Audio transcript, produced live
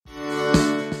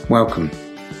Welcome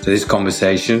to this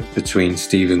conversation between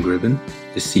Stephen Gribben,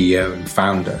 the CEO and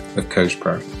founder of Coach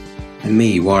Pro, and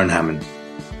me, Warren Hammond.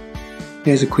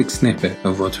 Here's a quick snippet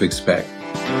of what to expect.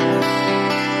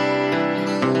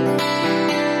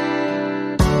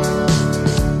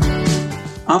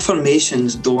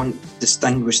 Affirmations don't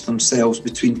distinguish themselves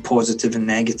between positive and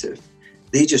negative.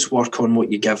 They just work on what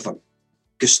you give them.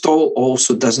 Gestalt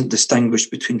also doesn't distinguish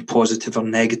between positive or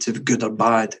negative, good or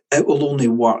bad. It will only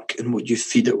work in what you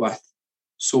feed it with.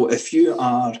 So if you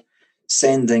are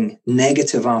sending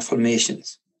negative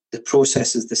affirmations, the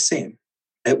process is the same.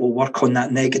 It will work on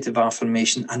that negative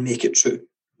affirmation and make it true.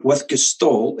 With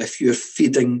Gestalt, if you're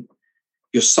feeding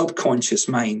your subconscious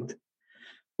mind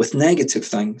with negative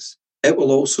things, it will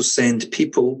also send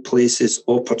people, places,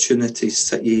 opportunities,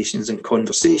 situations, and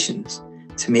conversations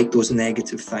to make those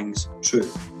negative things true.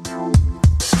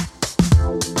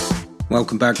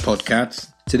 Welcome back,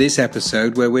 podcasts, to this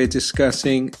episode where we're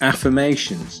discussing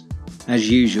affirmations.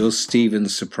 As usual, Stephen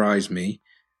surprised me,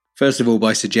 first of all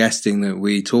by suggesting that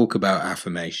we talk about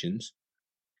affirmations,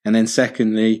 and then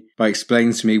secondly by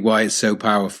explaining to me why it's so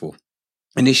powerful.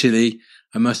 Initially,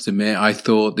 I must admit, I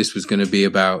thought this was going to be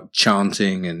about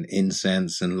chanting and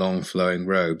incense and long flowing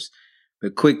robes,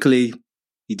 but quickly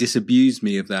he disabused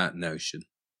me of that notion.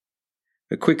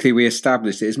 But quickly we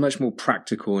established it is much more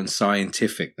practical and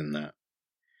scientific than that.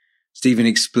 Stephen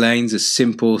explains a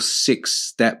simple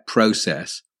 6-step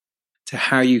process to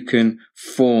how you can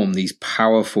form these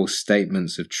powerful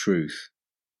statements of truth.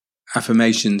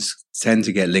 Affirmations tend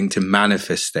to get linked to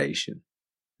manifestation.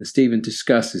 And Stephen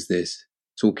discusses this,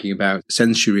 talking about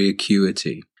sensory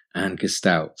acuity and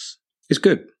gestalts. It's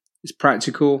good. It's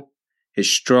practical. It's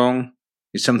strong.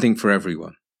 It's something for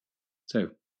everyone. So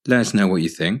let us know what you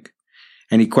think.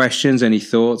 Any questions, any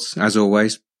thoughts? As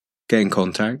always, get in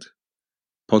contact.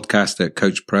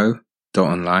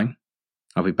 podcast@coachpro.online.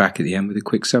 I'll be back at the end with a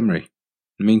quick summary. In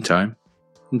the meantime,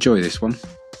 enjoy this one.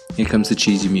 Here comes the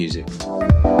cheesy music.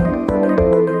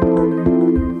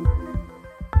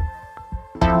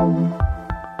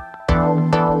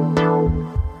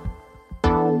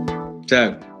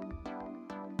 So,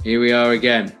 here we are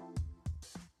again.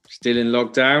 Still in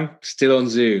lockdown, still on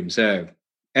Zoom. So,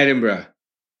 Edinburgh,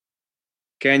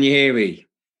 can you hear me?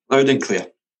 Loud and clear.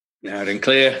 Loud and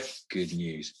clear. Good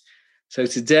news. So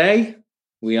today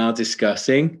we are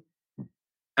discussing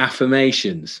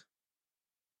affirmations.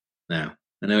 Now,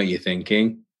 I know what you're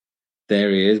thinking. There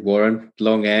he is, Warren.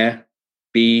 Long hair,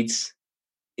 beads,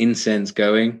 incense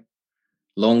going,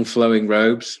 long flowing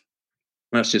robes.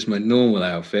 That's just my normal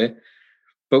outfit.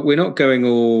 But we're not going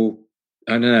all,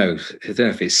 I don't know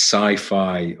if it's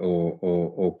sci-fi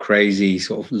or crazy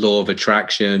sort of law of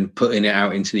attraction, putting it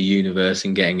out into the universe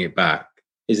and getting it back,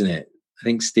 isn't it? I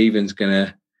think Stephen's going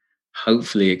to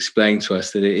hopefully explain to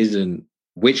us that it isn't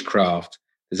witchcraft.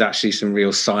 There's actually some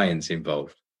real science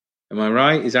involved. Am I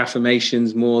right? Is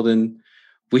affirmations more than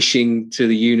wishing to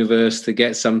the universe to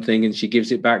get something and she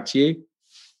gives it back to you?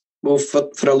 Well,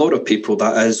 for a lot of people,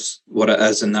 that is what it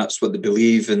is, and that's what they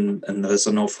believe, and there's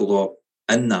an awful lot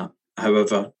in that.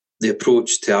 However, the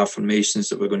approach to affirmations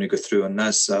that we're going to go through on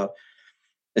this are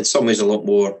in some ways a lot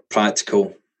more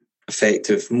practical,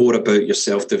 effective, more about your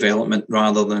self-development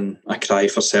rather than a cry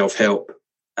for self-help.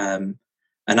 And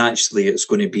actually, it's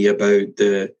going to be about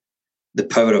the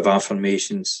power of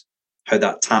affirmations, how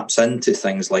that taps into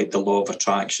things like the law of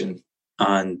attraction,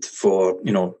 and for,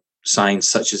 science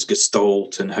such as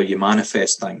Gestalt and how you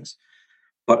manifest things,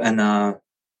 but in a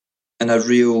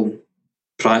real,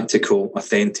 practical,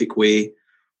 authentic way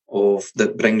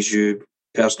that brings you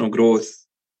personal growth,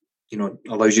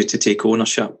 allows you to take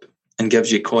ownership and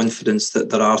gives you confidence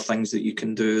that there are things that you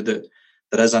can do, that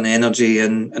there is an energy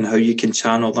and how you can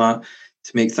channel that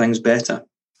to make things better.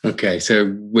 Okay,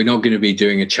 so we're not going to be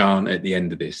doing a chant at the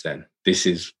end of this then.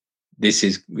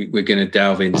 We're going to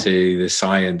delve into the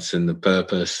science and the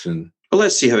purpose. Well,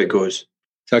 let's see how it goes.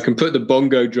 So I can put the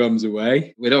bongo drums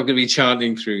away. We're not going to be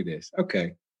chanting through this.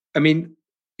 Okay. I mean,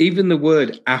 even the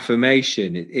word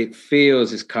affirmation, it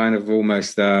feels as kind of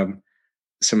almost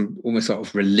some almost sort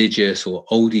of religious or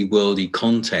oldie worldy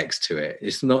context to it.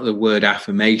 It's not the word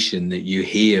affirmation that you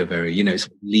hear very, it's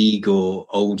legal,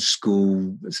 old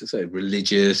school, it's sort of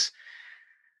religious.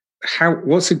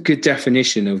 What's a good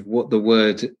definition of what the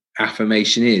word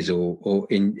affirmation is, or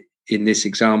in this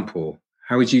example,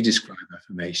 how would you describe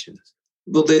affirmations?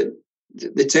 Well, the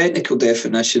technical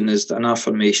definition is that an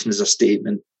affirmation is a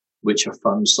statement which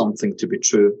affirms something to be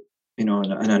true. And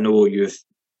I know you've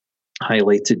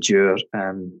highlighted your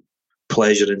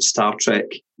pleasure in Star Trek.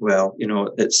 Well,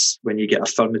 it's when you get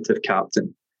affirmative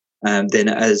captain, then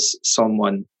it is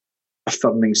someone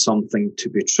affirming something to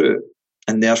be true.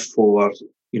 And therefore,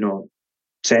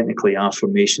 technically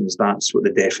affirmations, that's what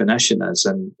the definition is.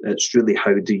 And it's really,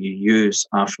 how do you use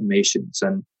affirmations?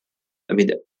 And I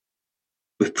mean,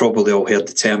 we've probably all heard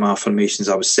the term affirmations.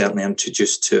 I was certainly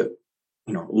introduced to it,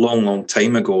 long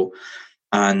time ago,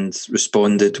 and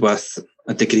responded with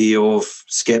a degree of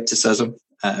skepticism,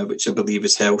 which I believe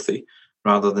is healthy,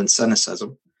 rather than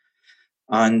cynicism.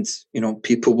 And,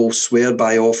 people will swear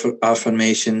by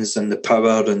affirmations and the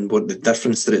power and what the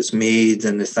difference that it's made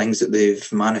and the things that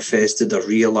they've manifested or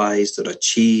realized or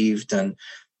achieved. And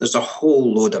there's a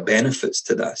whole load of benefits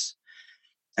to this.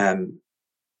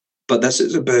 But this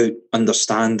is about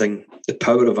understanding the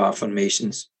power of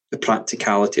affirmations, the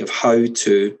practicality of how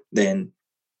to then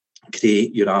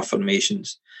create your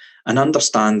affirmations, and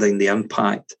understanding the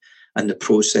impact and the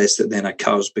process that then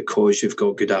occurs because you've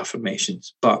got good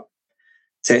affirmations. But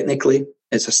technically,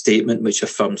 it's a statement which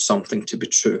affirms something to be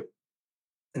true.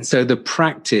 And so the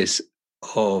practice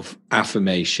of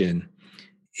affirmation,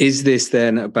 is this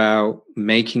then about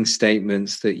making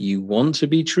statements that you want to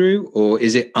be true, or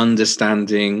is it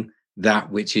understanding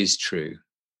that which is true?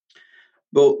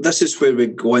 Well, this is where we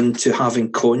go into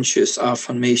having conscious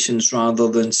affirmations rather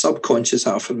than subconscious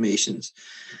affirmations,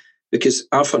 because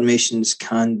affirmations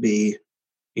can be,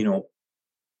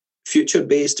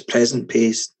 future-based,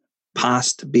 present-based,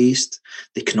 past-based.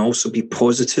 They can also be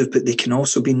positive, but they can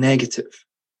also be negative,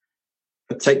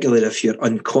 particularly if you're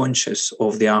unconscious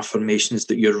of the affirmations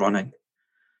that you're running.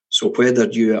 So whether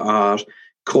you are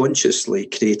consciously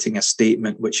creating a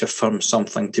statement which affirms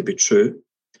something to be true,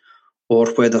 or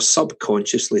whether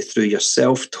subconsciously through your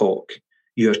self-talk,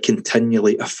 you're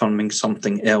continually affirming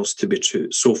something else to be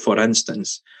true. So for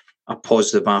instance, a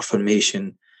positive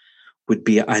affirmation would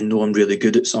be, I know I'm really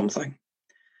good at something.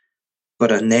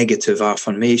 But a negative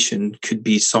affirmation could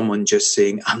be someone just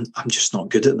saying, I'm just not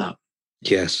good at that.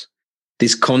 Yes.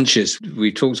 This conscious,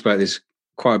 we talked about this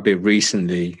quite a bit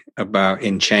recently, about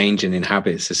in change and in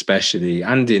habits especially,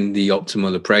 and in the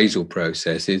optimal appraisal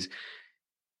process,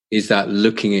 is that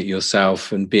looking at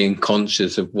yourself and being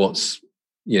conscious of what's,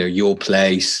 your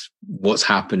place, what's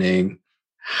happening,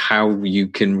 how you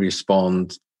can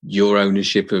respond, your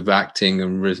ownership of acting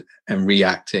and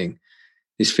reacting.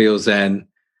 This feels then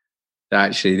that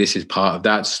actually this is part of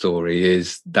that story,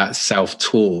 is that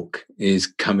self-talk is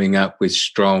coming up with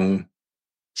strong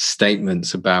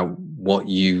statements about what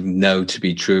you know to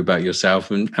be true about yourself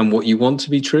and what you want to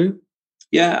be true.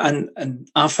 Yeah, and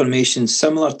affirmations,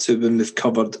 similar to when we've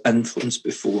covered influence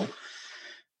before.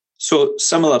 So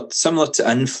similar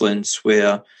to influence,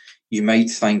 where you might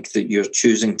think that you're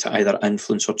choosing to either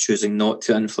influence or choosing not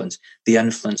to influence, the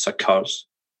influence occurs.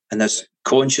 And this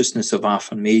consciousness of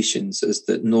affirmations is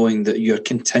that knowing that you're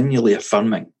continually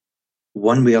affirming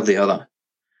one way or the other,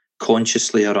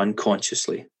 consciously or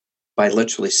unconsciously, by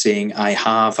literally saying, I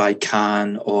have, I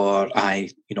can, or I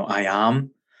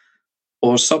am,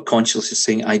 or subconsciously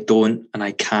saying, I don't, and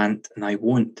I can't, and I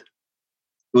won't.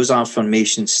 Those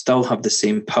affirmations still have the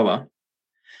same power,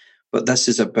 but this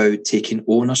is about taking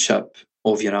ownership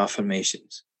of your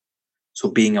affirmations. So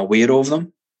being aware of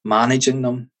them, managing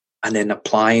them, and then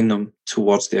applying them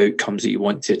towards the outcomes that you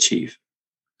want to achieve.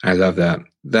 I love that.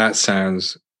 That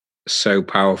sounds so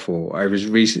powerful. I was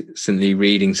recently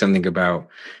reading something about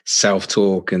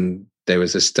self-talk, and there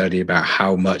was a study about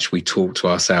how much we talk to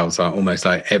ourselves, almost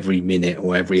like every minute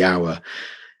or every hour.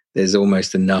 There's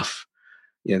almost enough,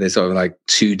 there's sort of like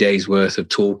 2 days worth of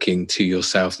talking to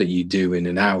yourself that you do in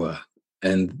an hour.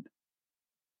 And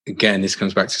again, this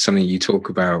comes back to something you talk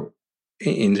about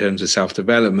in terms of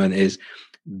self-development, is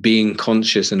being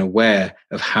conscious and aware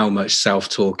of how much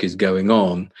self-talk is going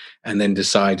on, and then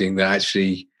deciding that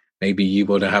actually maybe you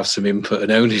want to have some input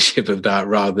and ownership of that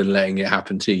rather than letting it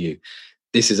happen to you.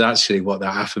 This is actually what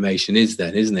that affirmation is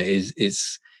then, isn't it?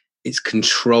 It's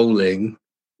controlling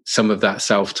some of that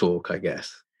self-talk, I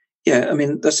guess. Yeah, I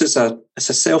mean, it's a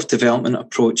self-development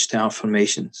approach to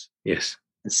affirmations. Yes.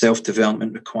 And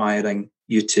self-development requiring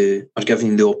you to, or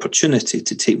giving you the opportunity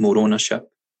to take more ownership,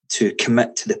 to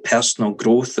commit to the personal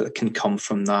growth that can come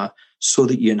from that, so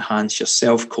that you enhance your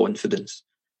self-confidence.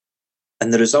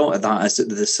 And the result of that is that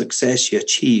the success you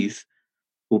achieve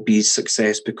will be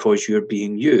success because you're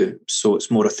being you. So it's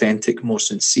more authentic, more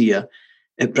sincere.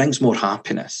 It brings more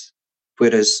happiness.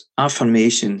 Whereas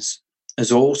affirmations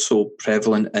is also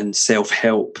prevalent in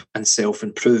self-help and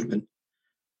self-improvement,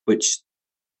 which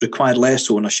require less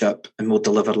ownership and will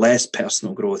deliver less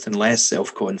personal growth and less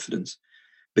self-confidence,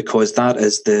 because that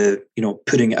is the,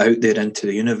 putting it out there into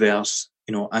the universe,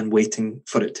 and waiting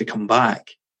for it to come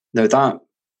back. Now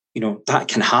that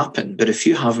can happen, but if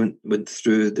you haven't went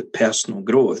through the personal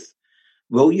growth,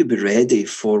 will you be ready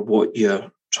for what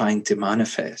you're trying to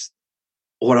manifest?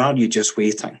 Or are you just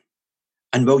waiting?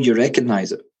 And will you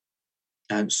recognize it?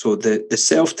 And so the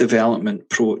self-development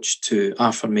approach to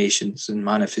affirmations and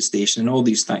manifestation and all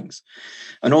these things,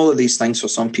 and all of these things for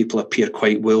some people appear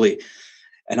quite woolly.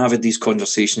 And I've had these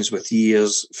conversations for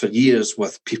years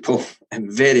with people in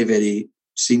very, very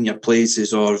senior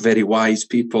places, or very wise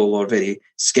people, or very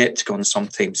skeptical and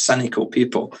sometimes cynical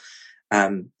people.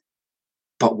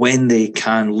 But when they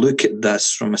can look at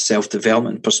this from a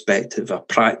self-development perspective, a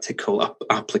practical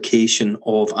application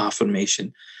of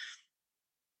affirmation,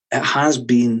 it has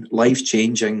been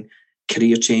life-changing,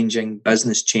 career-changing,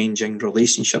 business-changing,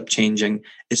 relationship-changing.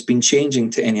 It's been changing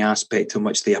to any aspect in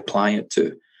which they apply it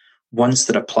to, once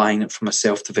they're applying it from a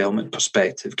self-development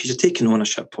perspective, because you're taking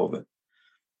ownership of it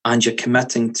and you're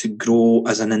committing to grow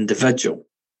as an individual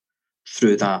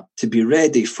through that, to be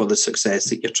ready for the success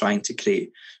that you're trying to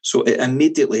create. So it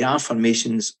immediately,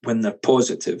 affirmations, when they're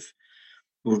positive,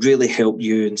 will really help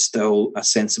you instill a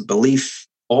sense of belief,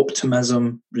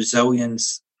 optimism,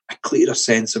 resilience, a clearer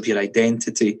sense of your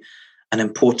identity, and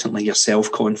importantly, your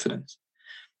self-confidence.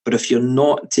 But if you're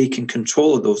not taking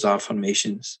control of those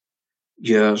affirmations,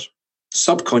 your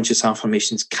subconscious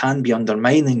affirmations can be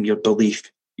undermining your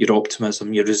belief, your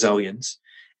optimism, your resilience.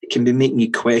 It can be making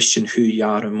you question who you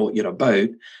are and what you're about,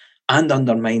 and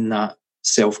undermine that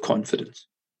self-confidence.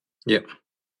 Yeah.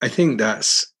 I think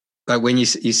that's like when you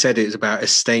said it's about a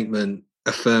statement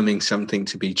affirming something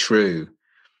to be true.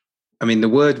 I mean, the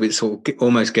word which sort of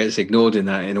almost gets ignored in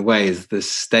that, in a way, is the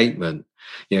statement,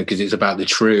 because it's about the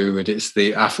true and it's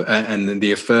the and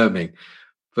the affirming.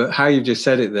 But how you've just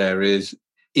said it there is,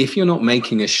 if you're not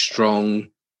making a strong,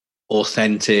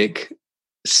 authentic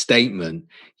statement,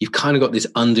 you've kind of got this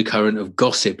undercurrent of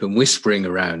gossip and whispering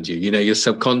around you. Your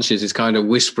subconscious is kind of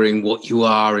whispering what you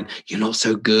are, and you're not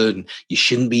so good, and you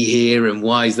shouldn't be here, and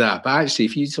why is that? But actually,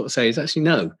 if you sort of say, it's actually,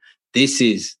 no, this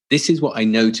is what I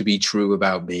know to be true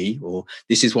about me, or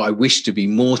this is what I wish to be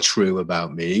more true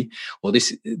about me, or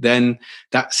this, then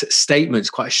that statement's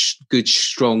quite a good,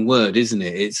 strong word, isn't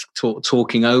it? It's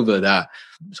talking over that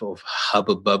sort of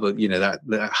hubbub,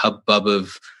 that hubbub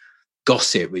of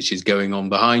gossip which is going on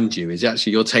behind you. Is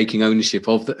actually you're taking ownership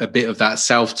of a bit of that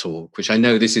self-talk, which I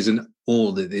know this isn't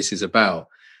all that this is about,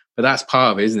 but that's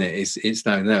part of it, isn't it? It's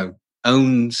no,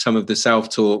 own some of the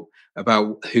self-talk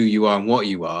about who you are and what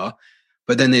you are.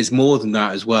 But then there's more than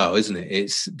that as well, isn't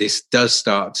it? This does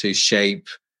start to shape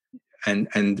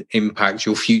and impact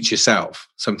your future self,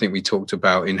 something we talked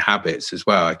about in habits as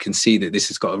well. I can see that this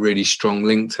has got a really strong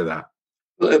link to that.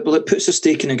 Well, it puts a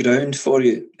stake in the ground for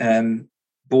you,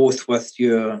 both with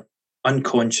your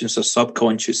unconscious or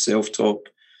subconscious self-talk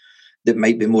that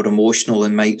might be more emotional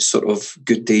and might sort of,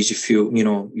 good days you feel,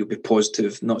 you'll be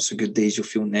positive, not so good days you'll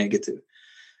feel negative.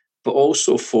 But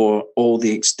also for all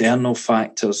the external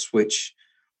factors, which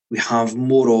we have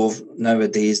more of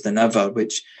nowadays than ever,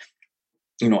 which,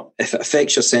 if it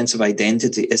affects your sense of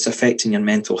identity, it's affecting your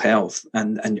mental health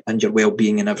and your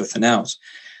well-being and everything else.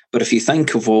 But if you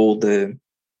think of all the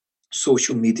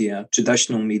social media,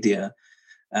 traditional media,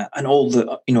 and all the,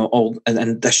 all in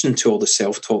addition to all the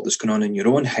self-talk that's going on in your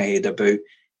own head about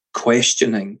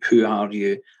questioning, who are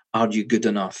you good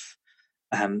enough?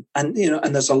 And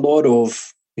there's a lot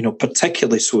of,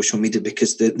 particularly social media,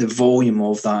 because the volume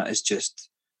of that is just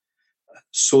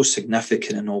so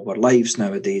significant in all our lives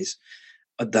nowadays,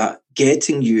 that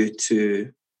getting you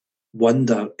to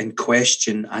wonder and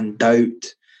question and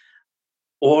doubt,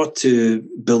 or to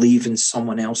believe in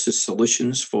someone else's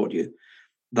solutions for you,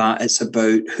 that it's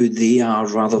about who they are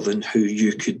rather than who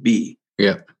you could be.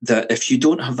 Yeah. That if you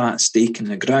don't have that stake in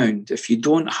the ground, if you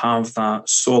don't have that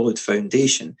solid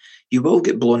foundation, you will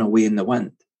get blown away in the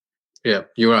wind. Yeah,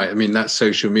 you're right. I mean, that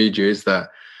social media is that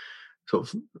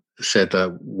sort of said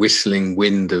whistling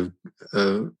wind of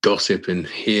gossip and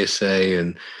hearsay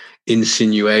and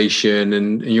insinuation.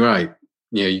 And you're right.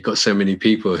 You've got so many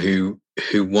people who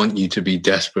want you to be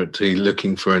desperately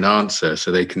looking for an answer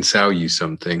so they can sell you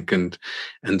something,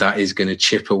 and that is going to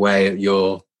chip away at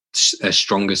a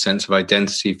stronger sense of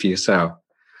identity for yourself.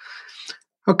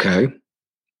 Okay.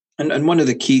 And one of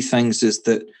the key things is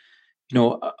that,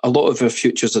 a lot of our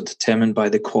futures are determined by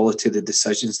the quality of the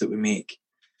decisions that we make,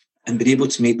 and being able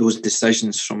to make those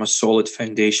decisions from a solid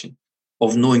foundation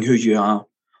of knowing who you are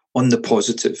on the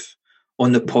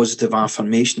positive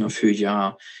affirmation of who you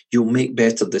are, you'll make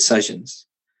better decisions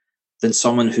than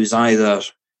someone who's either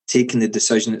taking the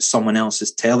decision that someone else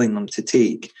is telling them to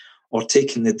take, or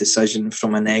taking the decision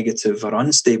from a negative or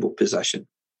unstable position,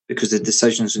 because the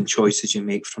decisions and choices you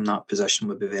make from that position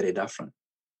would be very different.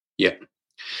 Yeah.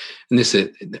 And this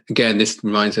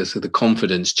reminds us of the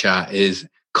confidence chat, is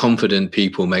confident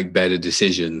people make better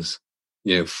decisions,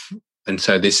 and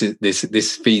so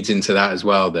this feeds into that as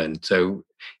well then. So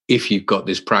if you've got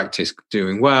this practice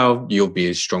doing well, you'll be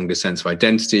a stronger sense of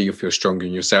identity, you'll feel stronger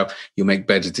in yourself, you'll make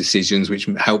better decisions which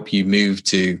help you move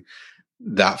to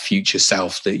that future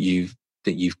self that you've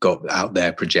got out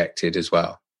there projected as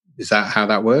well. Is that how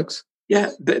that works?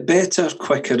 Yeah, but better,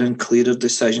 quicker and clearer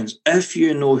decisions. If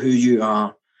you know who you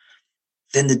are,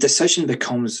 then the decision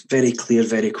becomes very clear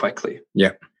very quickly.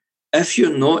 Yeah. If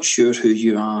you're not sure who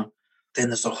you are, then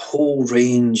there's a whole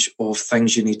range of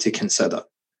things you need to consider.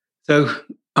 So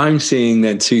I'm seeing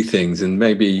then two things, and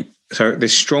maybe so the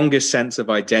strongest sense of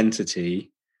identity,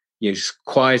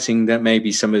 quieting that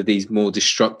maybe some of these more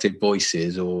destructive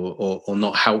voices or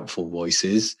not helpful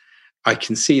voices. I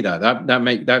can see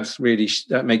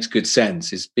that makes good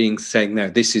sense. It's saying, no,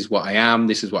 this is what I am,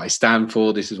 this is what I stand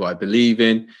for, this is what I believe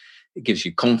in. It gives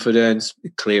you confidence, a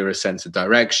clearer sense of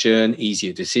direction,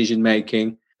 easier decision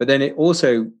making. But then it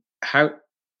also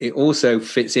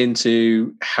fits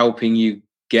into helping you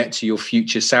get to your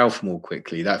future self more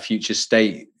quickly, that future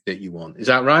state that you want. Is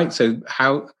that right? So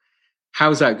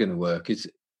how's that going to work?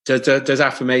 Does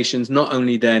affirmations not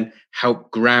only then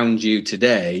help ground you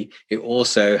today, it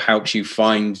also helps you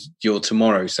find your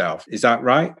tomorrow self? Is that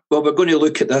right? Well, we're going to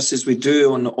look at this as we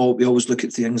do we always look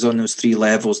at things on those three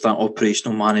levels, that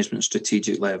operational, management,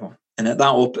 strategic level. And at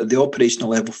the operational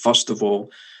level, first of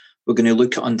all, we're going to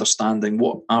look at understanding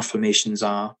what affirmations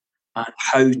are and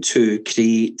how to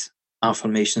create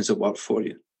affirmations that work for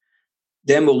you.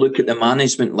 Then we'll look at the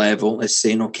management level as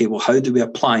saying, okay, well, how do we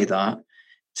apply that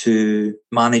to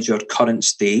manage our current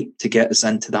state to get us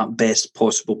into that best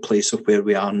possible place of where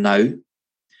we are now?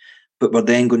 But we're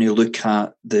then going to look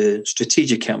at the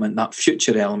strategic element, that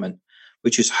future element,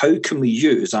 which is how can we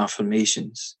use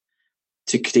affirmations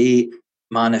to create,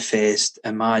 manifest,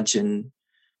 imagine,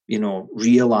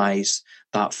 realize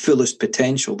that fullest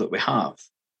potential that we have.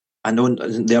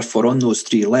 And therefore, on those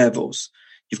three levels,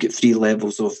 you've got three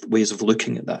levels of ways of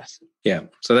looking at that. Yeah.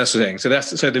 So that's the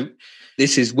thing.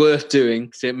 This is worth doing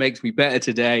because it makes me better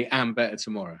today and better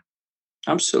tomorrow.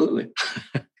 Absolutely.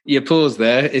 You pause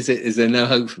there. Is there no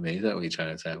hope for me? Is that what you're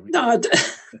trying to tell me? No,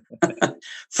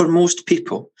 for most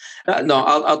people. No,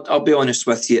 I'll be honest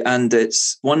with you. And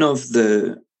it's one of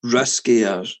the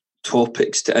riskier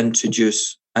topics to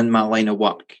introduce in my line of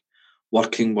work,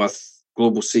 working with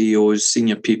global CEOs,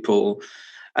 senior people,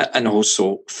 and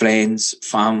also friends,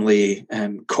 family,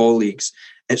 colleagues.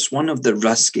 It's one of the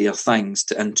riskier things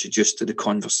to introduce to the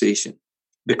conversation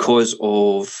because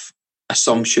of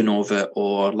assumption of it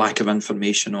or lack of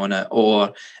information on it,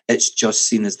 or it's just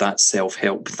seen as that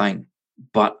self-help thing.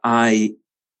 But I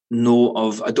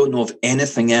don't know of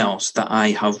anything else that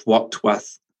I have worked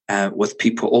with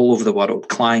people all over the world,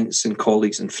 clients and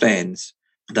colleagues and friends,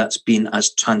 that's been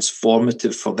as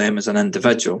transformative for them as an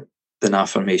individual than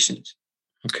affirmations.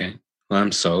 Okay, well,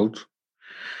 I'm sold.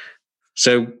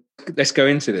 So let's go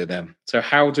into it then. So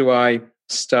how do I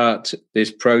start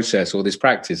this process or this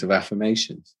practice of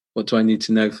affirmations? What do I need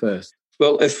to know first?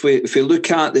 Well, if we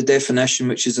look at the definition,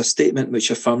 which is a statement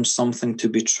which affirms something to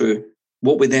be true,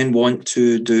 what we then want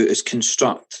to do is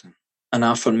construct an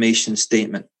affirmation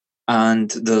statement. And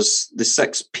there's the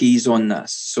 6 P's on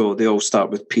this. So they all start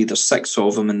with P. There's 6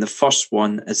 of them. And the first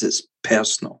one is it's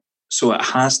personal. So it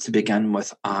has to begin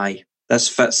with I. This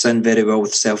fits in very well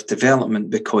with self-development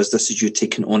because this is you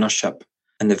taking ownership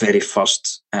in the very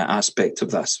first aspect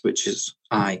of this, which is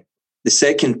I. The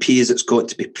second P is it's got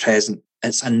to be present.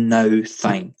 It's a now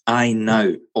thing. I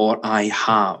now, or I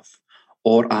have,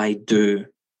 or I do,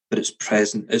 but it's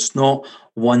present. It's not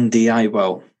one day I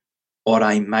will, or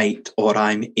I might, or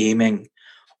I'm aiming.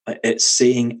 It's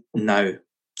saying now.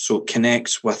 So it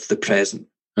connects with the present.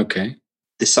 Okay.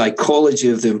 The psychology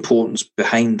of the importance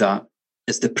behind that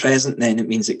is the present, then it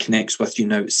means it connects with you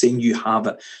now. It's saying you have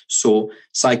it. So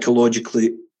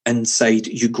psychologically inside,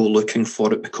 you go looking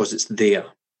for it because it's there.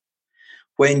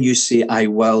 When you say I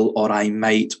will, or I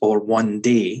might, or one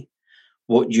day,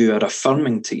 what you are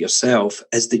affirming to yourself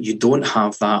is that you don't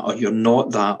have that, or you're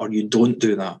not that, or you don't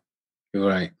do that.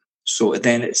 Right. So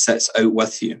then it sits out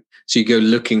with you. So you go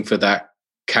looking for that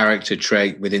character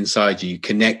trait within inside you. You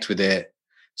connect with it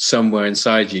somewhere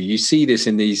inside you. You see this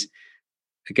in these,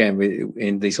 again,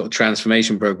 in these sort of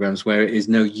transformation programs where it is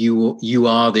no, you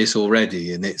are this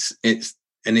already, and it's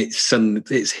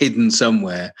hidden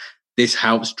somewhere. This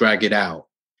helps drag it out.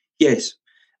 Yes,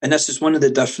 and this is one of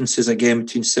the differences again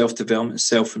between self-development and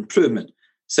self-improvement.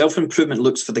 Self-improvement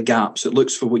looks for the gaps. It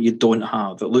looks for what you don't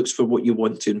have. It looks for what you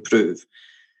want to improve.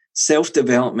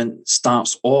 Self-development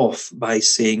starts off by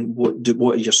saying, what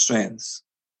are your strengths?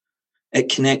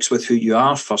 It connects with who you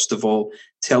are, first of all,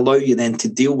 to allow you then to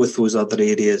deal with those other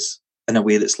areas in a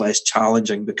way that's less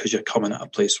challenging because you're coming at a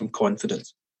place from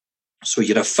confidence. So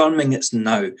you're affirming it's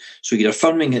now. So you're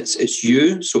affirming it's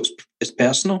you, so it's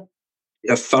personal.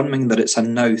 You're affirming that it's a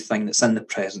now thing that's in the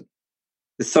present.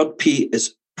 The third P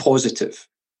is positive.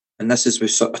 And this, as we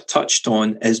sort of touched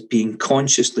on, is being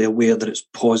consciously aware that it's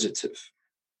positive,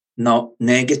 not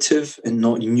negative and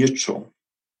not neutral.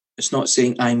 It's not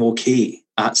saying I'm okay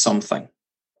at something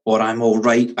or I'm all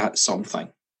right at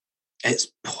something.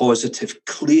 It's positive,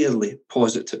 clearly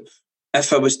positive.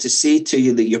 If I was to say to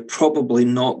you that you're probably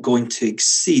not going to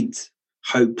exceed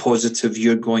how positive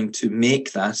you're going to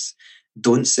make this,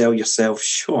 don't sell yourself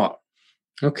short.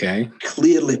 Okay.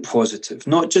 Clearly positive,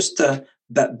 not just a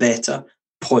bit better,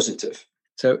 positive.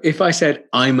 So if I said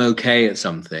I'm okay at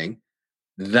something,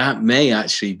 that may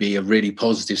actually be a really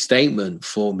positive statement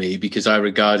for me because I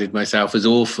regarded myself as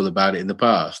awful about it in the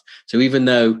past. So even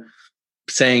though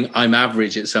saying I'm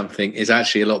average at something is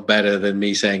actually a lot better than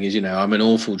me saying, I'm an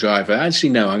awful driver. Actually,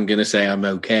 no, I'm going to say I'm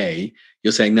okay.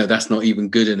 You're saying, no, that's not even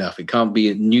good enough. It can't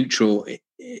be neutral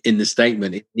in the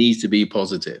statement. It needs to be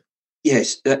positive.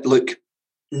 Yes. Look,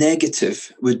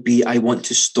 negative would be, I want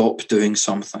to stop doing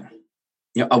something.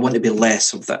 I want to be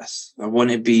less of this. I want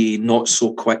to be not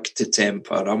so quick to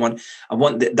temper.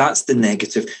 That's the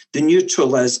negative. The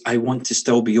neutral is, I want to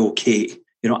still be okay.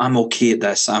 I'm okay at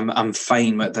this. I'm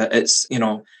fine with it. It's,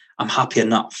 I'm happy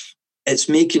enough. It's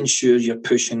making sure you're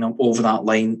pushing over that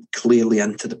line clearly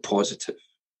into the positive.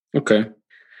 Okay.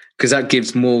 Because that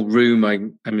gives more room,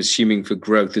 I'm assuming, for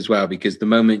growth as well, because the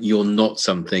moment you're not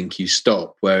something, you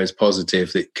stop, whereas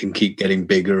positive, it can keep getting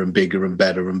bigger and bigger and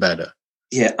better and better.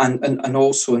 Yeah, and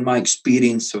also in my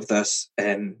experience of this,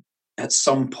 at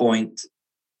some point,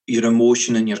 your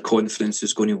emotion and your confidence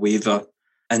is going to waver.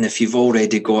 And if you've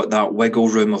already got that wiggle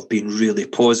room of being really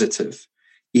positive,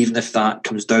 even if that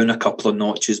comes down a couple of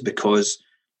notches because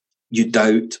you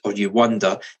doubt or you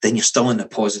wonder, then you're still in the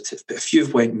positive. But if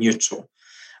you've went neutral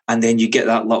and then you get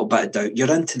that little bit of doubt,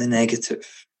 you're into the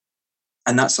negative.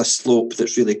 And that's a slope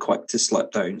that's really quick to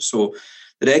slip down. So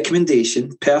the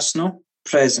recommendation, personal,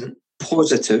 present,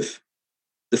 positive.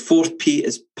 The fourth P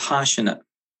is passionate.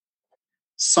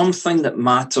 Something that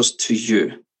matters to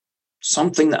you.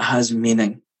 Something that has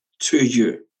meaning to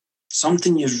you.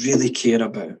 Something you really care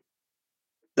about.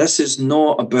 This is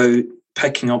not about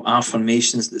picking up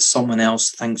affirmations that someone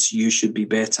else thinks you should be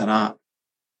better at,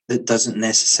 that doesn't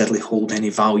necessarily hold any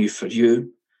value for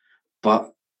you,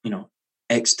 but,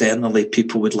 externally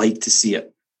people would like to see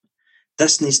it.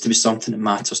 This needs to be something that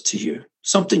matters to you,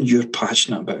 something you're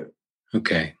passionate about.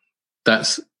 Okay.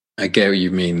 I get what you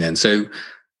mean then. So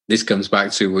this comes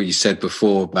back to what you said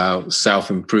before about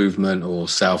self-improvement or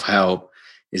self-help,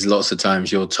 is lots of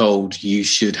times you're told you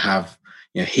should have,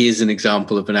 here's an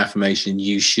example of an affirmation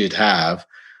you should have.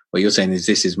 What you're saying is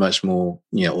this is much more,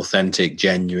 authentic,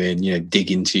 genuine, dig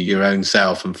into your own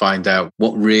self and find out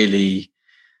what really,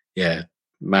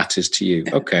 matters to you.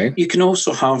 Okay. You can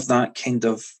also have that kind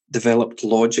of developed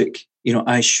logic.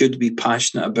 I should be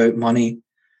passionate about money.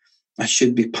 I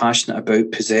should be passionate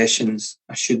about possessions.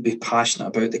 I should be passionate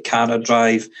about the car I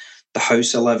drive, the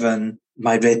house I live in,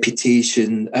 my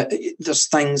reputation. There's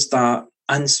things that,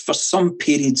 and for some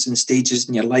periods and stages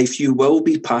in your life, you will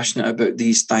be passionate about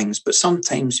these things, but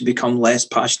sometimes you become less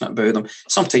passionate about them.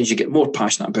 Sometimes you get more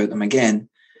passionate about them again.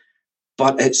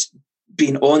 But it's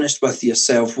being honest with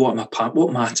yourself, what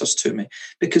matters to me?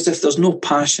 Because if there's no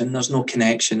passion, there's no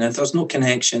connection. If there's no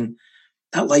connection,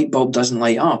 that light bulb doesn't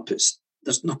light up. There's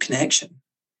no connection.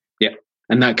 Yeah.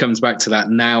 And that comes back to that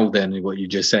now then, what you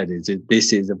just said, is that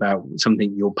this is about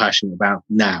something you're passionate about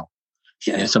now.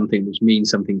 Yeah. Something which means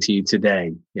something to you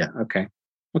today. Yeah. Okay.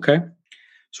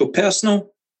 So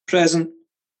personal, present,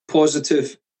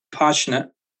 positive,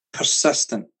 passionate,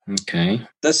 persistent. Okay.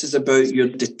 This is about your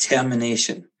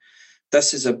determination.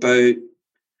 This is about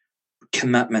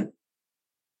commitment.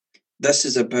 This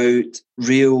is about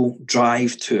real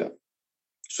drive to it.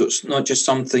 So it's not just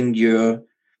something that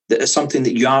is something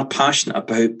that you are passionate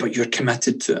about, but you're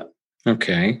committed to it.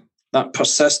 Okay. That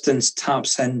persistence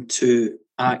taps into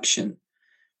action,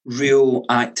 real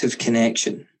active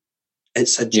connection.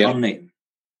 It's a journey. Yeah.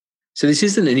 So this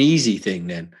isn't an easy thing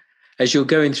then. As you're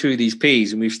going through these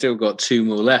P's, and we've still got 2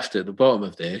 more left at the bottom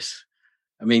of this,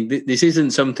 I mean, this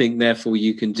isn't something, therefore,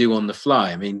 you can do on the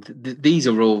fly. I mean, these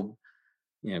are all,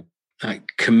 like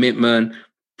commitment,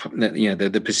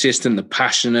 the persistent, the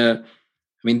passionate.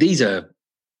 I mean, this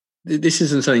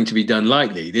isn't something to be done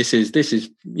lightly. This is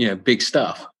big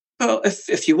stuff. Well,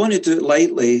 if you want to do it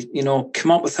lightly,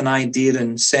 come up with an idea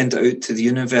and send it out to the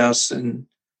universe and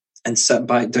and sit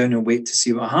back down and wait to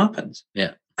see what happens.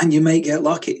 Yeah. And you might get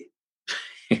lucky.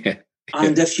 Yeah.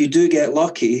 And if you do get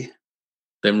lucky,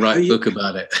 then write a book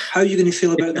about it. How are you going to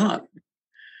feel about that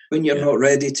when you're not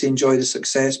ready to enjoy the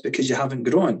success because you haven't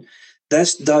grown?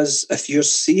 This does, if you're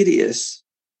serious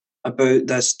about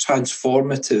this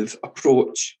transformative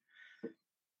approach,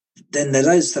 then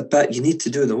there is the bit you need to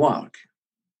do the work.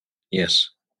 Yes.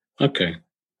 Okay.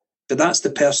 But that's the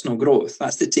personal growth.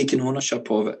 That's the taking ownership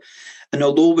of it. And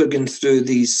although we're going through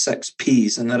these 6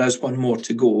 Ps, and there is one more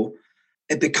to go,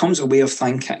 it becomes a way of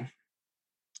thinking.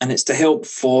 And it's to help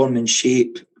form and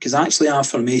shape, because actually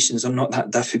affirmations are not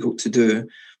that difficult to do,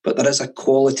 but there is a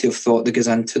quality of thought that goes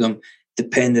into them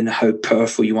depending on how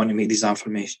powerful you want to make these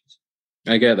affirmations.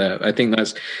 I get that. I think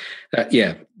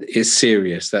it's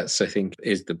serious. That's, I think,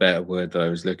 is the better word that I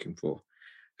was looking for.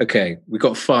 Okay, we've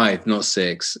got 5, not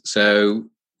 6. So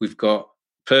we've got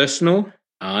personal,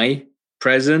 I,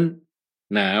 present,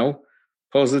 now,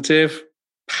 positive,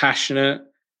 passionate,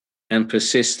 and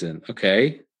persistent.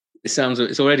 Okay. It's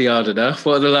already hard enough.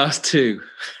 What are the last 2?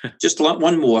 Just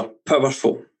one more.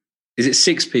 Powerful. Is it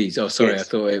 6 Ps? Oh, sorry. Yes. I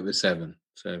thought it was 7.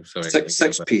 So sorry.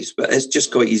 6 Ps, but it's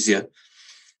just got easier.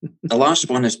 The last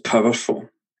one is powerful.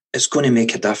 It's going to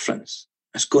make a difference.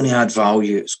 It's going to add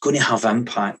value. It's going to have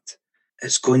impact.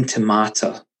 It's going to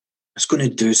matter. It's going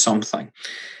to do something.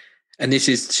 And this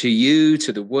is to you,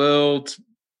 to the world,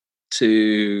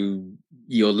 to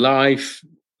your life.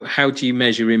 How do you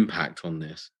measure impact on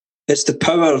this? It's the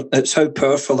power. It's how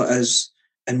powerful it is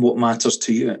and what matters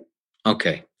to you.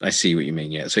 Okay, I see what you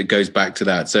mean. Yeah, so it goes back to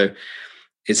that. So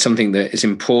it's something that is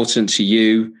important to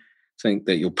you, something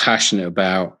that you're passionate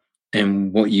about,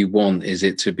 and what you want is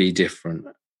it to be different.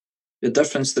 The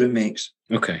difference that it makes.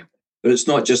 Okay. But it's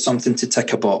not just something to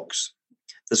tick a box.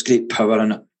 There's great power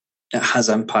in it. It has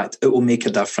impact. It will make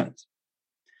a difference.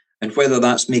 And whether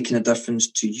that's making a difference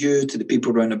to you, to the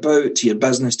people around about, to your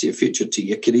business, to your future, to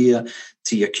your career,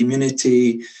 to your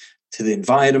community, to the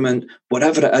environment,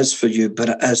 whatever it is for you, but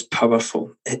it is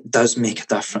powerful. It does make a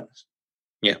difference.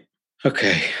 Yeah.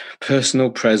 Okay. Personal,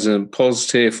 present,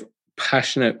 positive,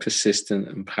 passionate, persistent,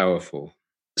 and powerful.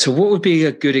 So what would be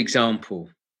a good example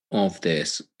of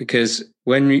this? Because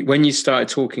when you started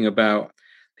talking about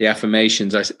the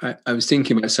affirmations, I was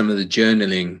thinking about some of the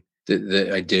journaling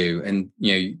that I do, and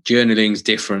journaling is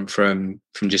different from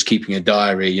just keeping a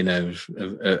diary,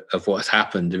 of what's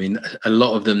happened. I mean, a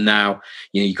lot of them now,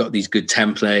 you've got these good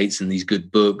templates and these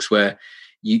good books where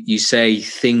you say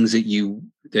things that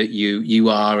you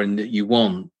are and that you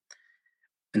want,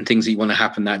 and things that you want to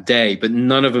happen that day, but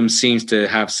none of them seems to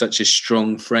have such a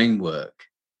strong framework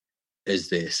as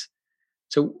this.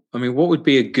 So, I mean, what would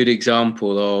be a good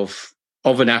example of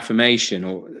an affirmation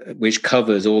or which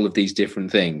covers all of these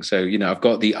different things? So, I've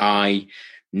got the I,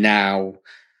 now,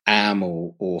 am,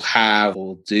 or have,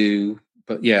 or do.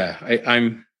 But yeah,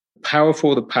 I'm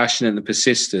powerful, the passionate, and the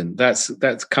persistent. That's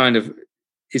kind of,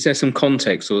 is there some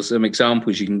context or some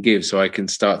examples you can give so I can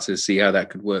start to see how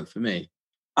that could work for me?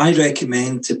 I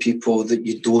recommend to people that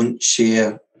you don't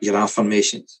share your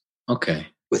affirmations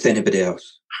with anybody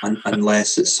else,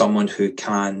 unless it's someone who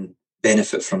can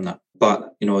benefit from that.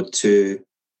 But,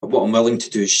 what I'm willing to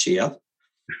do is share.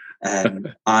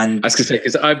 And I was going to say,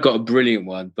 because I've got a brilliant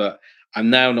one, but I'm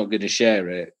now not going to share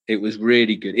it. It was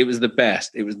really good. It was the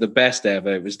best. It was the best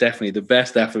ever. It was definitely the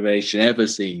best affirmation ever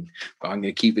seen. But I'm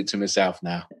going to keep it to myself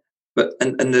now. But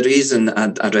and the reason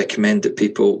I'd recommend that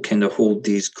people kind of hold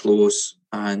these close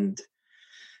and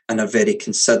are very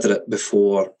considerate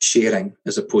before sharing,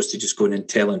 as opposed to just going and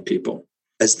telling people,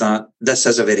 is that this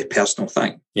is a very personal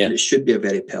thing. Yeah. It should be a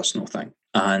very personal thing.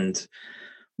 And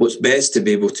what's best to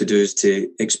be able to do is to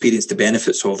experience the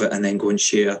benefits of it and then go and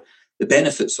share the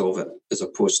benefits of it, as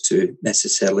opposed to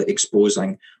necessarily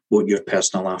exposing what your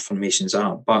personal affirmations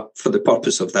are. But for the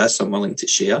purpose of this, I'm willing to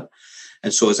share.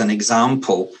 And so as an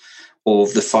example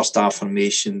of the first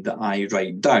affirmation that I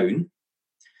write down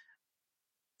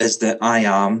is that I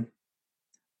am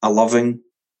a loving,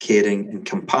 caring, and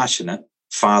compassionate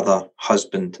father,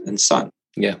 husband, and son.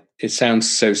 Yeah, it sounds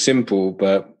so simple,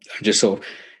 but I'm just sort of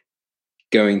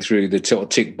going through the sort of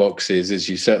tick boxes as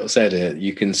you said it.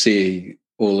 You can see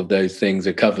all of those things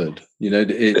are covered.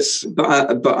 It's.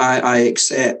 But I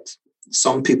accept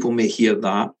some people may hear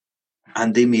that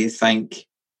and they may think,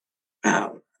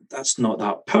 that's not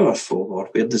that powerful, or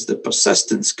where does the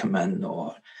persistence come in,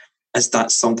 or is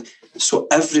that something? So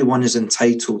everyone is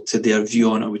entitled to their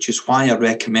view on it, which is why I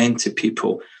recommend to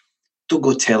people, don't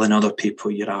go telling other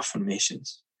people your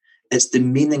affirmations. It's the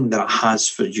meaning that it has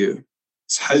for you.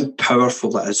 It's how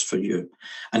powerful it is for you.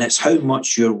 And it's how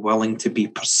much you're willing to be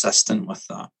persistent with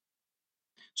that.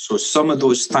 So some of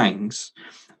those things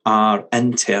are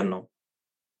internal,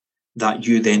 that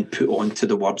you then put onto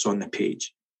the words on the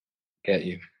page. Get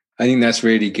you. I think that's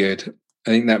really good. I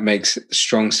think that makes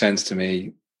strong sense to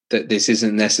me, that this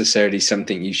isn't necessarily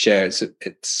something you share.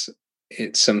 It's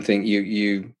something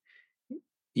you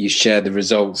share the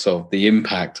results of, the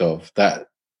impact of that.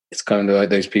 It's kind of like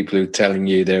those people who are telling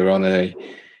you they're on a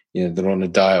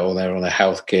diet, or they're on a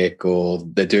health kick, or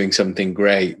they're doing something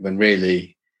great, when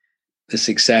really the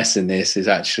success in this is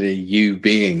actually you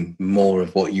being more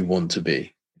of what you want to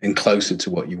be and closer to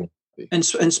what you want to be. And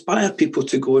so inspire people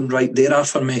to go and write their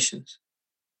affirmations,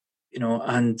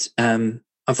 and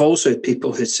I've also had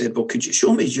people who said, well, could you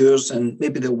show me yours and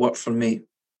maybe they'll work for me.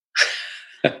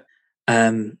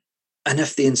 And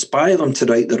if they inspire them to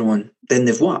write their own, then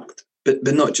they've worked, but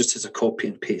not just as a copy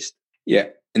and paste. Yeah.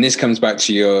 And this comes back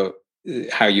to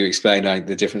how you explain like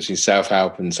the difference between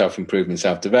self-help and self-improvement,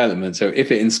 self-development. So if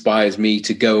it inspires me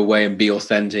to go away and be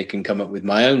authentic and come up with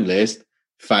my own list,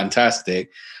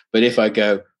 fantastic. But if I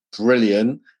go,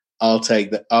 brilliant, I'll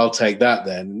take that,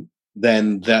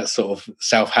 then that's sort of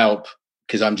self-help,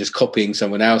 because I'm just copying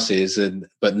someone else's,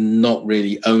 but not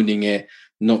really owning it,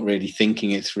 not really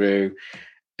thinking it through.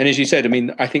 And as you said, I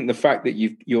mean, I think the fact that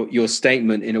your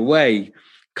statement in a way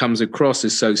comes across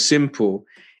as so simple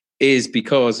is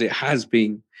because it has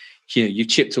been, you've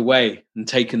chipped away and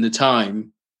taken the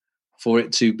time for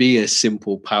it to be a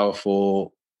simple,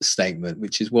 powerful statement,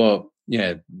 which is what,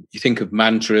 you think of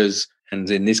mantras, and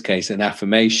in this case, an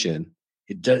affirmation.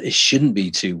 It shouldn't be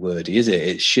too wordy, is it?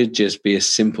 It should just be a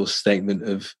simple statement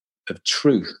of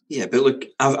truth. Yeah, but look,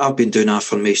 I've been doing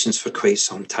affirmations for quite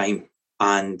some time,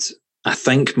 and I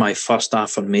think my first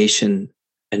affirmation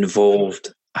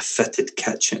involved a fitted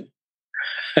kitchen.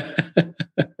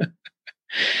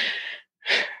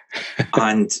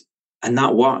 and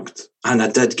that worked, and I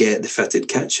did get the fitted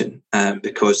kitchen,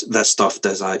 because this stuff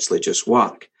does actually just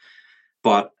work.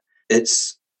 But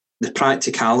it's the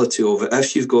practicality of it.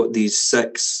 If you've got these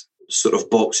 6 sort of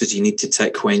boxes you need to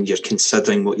tick when you're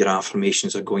considering what your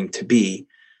affirmations are going to be,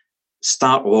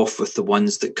 start off with the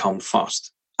ones that come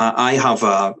first. I have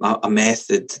a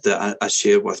method that I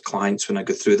share with clients when I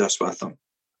go through this with them.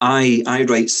 I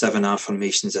write 7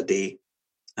 affirmations a day.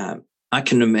 I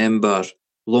can remember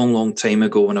long time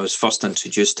ago when I was first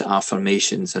introduced to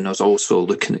affirmations, and I was also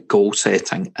looking at goal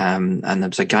setting. And there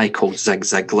was a guy called Zig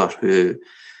Ziglar who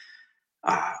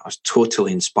I was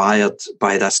totally inspired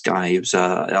by. This guy. He was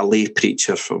a lay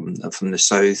preacher from the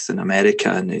South in America,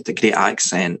 and he had a great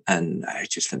accent, and it was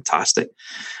just fantastic.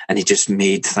 And he just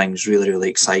made things really, really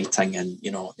exciting. And,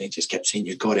 he just kept saying,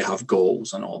 you've got to have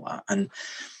goals and all that.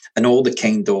 And all the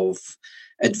kind of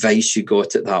advice you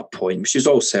got at that point, which is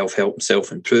all self-help and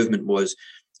self-improvement, was,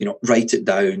 write it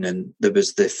down. And there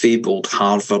was the fabled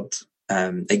Harvard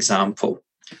example,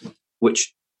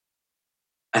 which,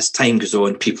 as time goes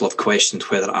on, people have questioned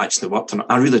whether it actually worked or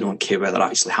not. I really don't care whether it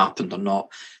actually happened or not.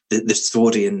 The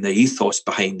story and the ethos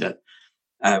behind it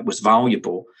was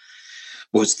valuable.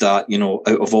 Was that,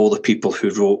 out of all the people who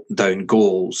wrote down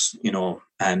goals,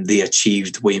 they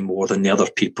achieved way more than the other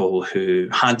people who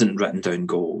hadn't written down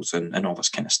goals and all this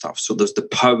kind of stuff. So there's the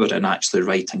power in actually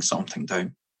writing something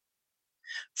down.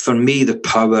 For me, the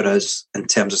power is, in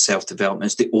terms of self-development,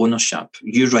 is the ownership.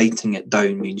 You writing it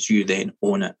down means you then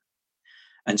own it.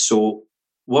 And so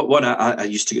what I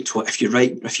used to get told, if you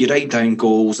write down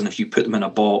goals and if you put them in a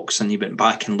box and you went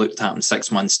back and looked at them in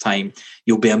 6 months' time,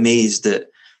 you'll be amazed at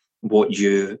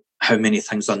how many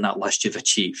things on that list you've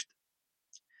achieved.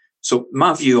 So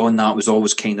my view on that was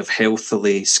always kind of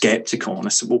healthily skeptical. And I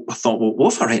thought,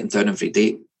 what if I write them down every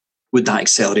day? Would that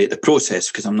accelerate the process?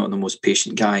 Because I'm not the most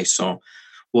patient guy. So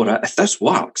if this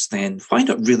works, then why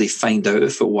not really find out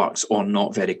if it works or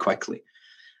not very quickly?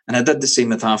 And I did the same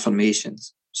with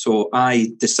affirmations. So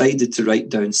I decided to write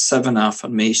down 7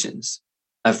 affirmations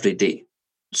every day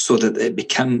so that it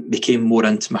became more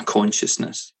into my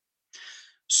consciousness.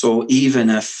 So even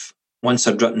if once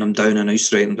I'd written them down, and I used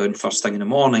to write them down first thing in the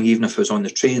morning, even if I was on the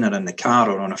train or in the car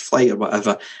or on a flight or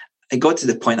whatever, it got to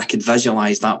the point I could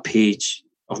visualize that page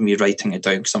of me writing it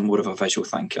down, because I'm more of a visual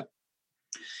thinker.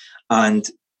 And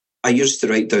I used to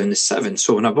write down the 7.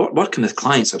 So when I'm working with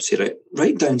clients, I'd say,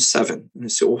 write down 7. And they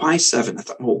say, well, why 7? I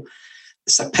thought, well,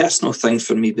 it's a personal thing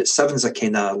for me, but 7's a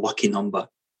kind of lucky number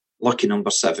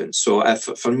 7. So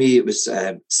for me, it was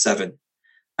 7.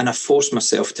 And I forced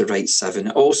myself to write 7.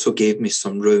 It also gave me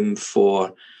some room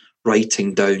for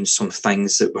writing down some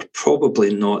things that were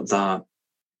probably not that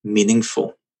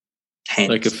meaningful. Hence,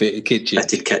 like a fitted kitchen,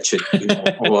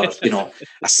 or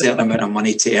a certain amount of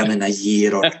money to earn in a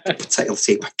year, or a particular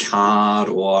type of car,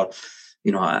 or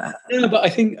Yeah, but I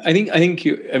think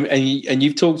you and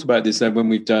you've talked about this when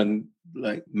we've done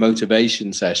like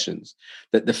motivation sessions,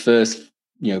 that the first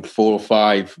 4 or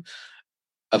 5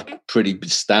 are pretty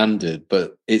standard,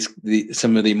 but it's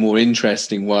some of the more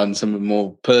interesting ones, some of the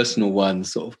more personal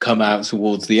ones sort of come out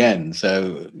towards the end.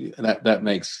 So that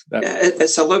makes that.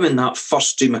 It's allowing that first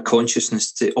stream of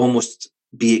consciousness to almost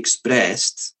be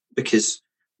expressed, because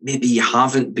maybe you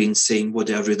haven't been saying, what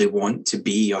do I really want to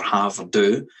be or have or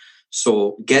do?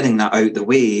 So getting that out of the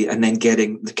way, and then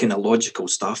getting the kind of logical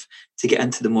stuff to get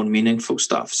into the more meaningful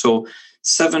stuff. So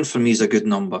 7 for me is a good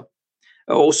number.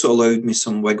 It also allowed me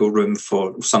some wiggle room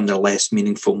for some of the less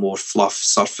meaningful, more fluff,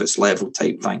 surface level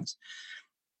type things.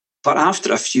 But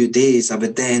after a few days, I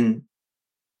would then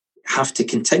have to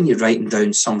continue writing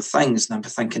down some things, and I'd be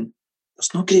thinking,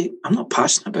 "It's not great. I'm not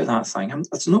passionate about that thing.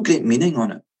 There's no great meaning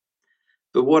on it."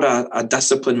 But what I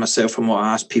discipline myself and what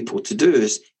I ask people to do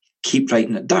is keep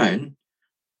writing it down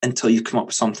until you come up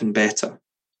with something better.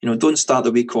 Don't start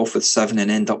the week off with 7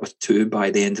 and end up with 2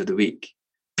 by the end of the week.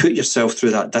 Put yourself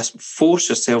through that. Force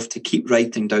yourself to keep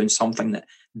writing down something that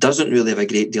doesn't really have a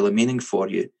great deal of meaning for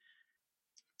you,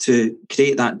 to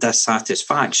create that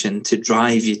dissatisfaction, to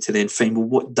drive you to then find, well,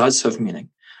 what does have meaning?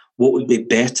 What would be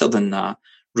better than that,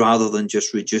 rather than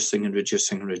just reducing and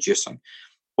reducing and reducing?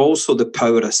 Also, the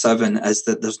power of 7 is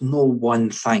that there's no one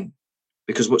thing,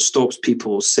 because what stops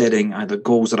people setting either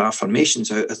goals or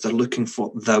affirmations out is they're looking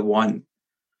for the one,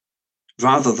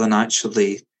 rather than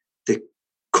actually the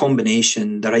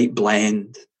combination, the right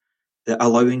blend, the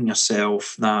allowing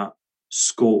yourself that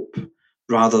scope,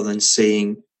 rather than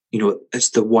saying, it's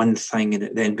the one thing and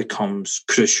it then becomes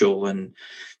crucial and,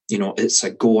 it's a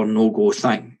go or no go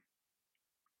thing.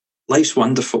 Life's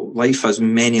wonderful. Life has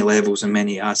many levels and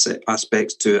many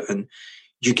aspects to it, and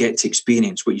you get to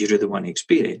experience what you really want to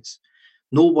experience.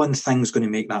 No one thing's going to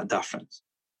make that difference.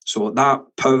 So that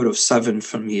power of 7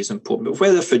 for me is important. But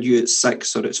whether for you it's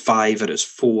 6 or it's 5 or it's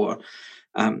 4,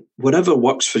 whatever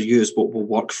works for you is what will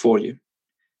work for you.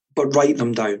 But write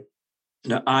them down.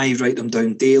 I write them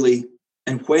down daily.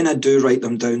 And when I do write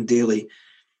them down daily,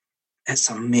 it's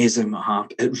amazing what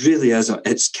happens. It really is.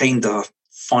 It's kind of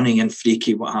funny and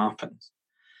freaky what happens.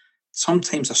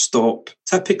 Sometimes I stop,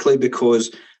 typically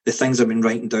because the things I've been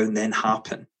writing down then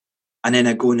happen. And then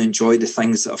I go and enjoy the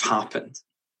things that have happened.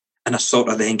 And I sort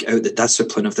of then get out the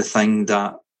discipline of the thing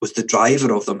that was the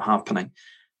driver of them happening.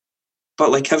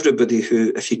 But like everybody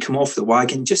who, if you come off the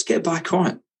wagon, just get back on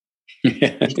it.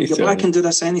 Yeah, You can go back and do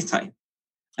this anytime.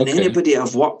 And anybody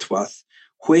I've worked with,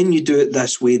 when you do it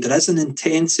this way, there is an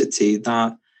intensity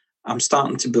that I'm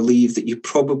starting to believe that you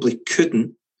probably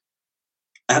couldn't,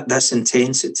 at this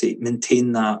intensity,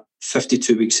 maintain that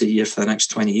 52 weeks a year for the next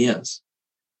 20 years.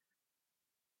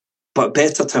 But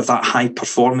better to have that high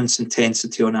performance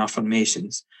intensity on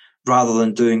affirmations, rather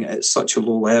than doing it at such a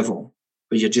low level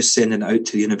where you're just sending it out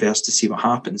to the universe to see what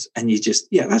happens. And you just,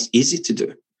 that's easy to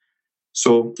do.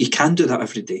 So you can do that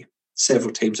every day,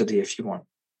 several times a day if you want.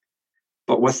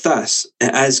 But with this,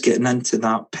 it is getting into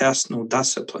that personal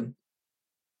discipline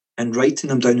and writing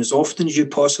them down as often as you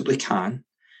possibly can,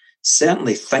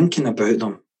 certainly thinking about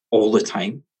them all the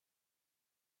time,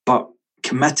 but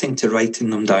committing to writing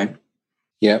them down.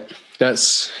 Yeah,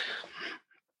 that's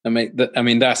again,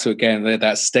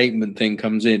 that statement thing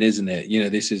comes in, isn't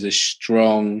it? This is a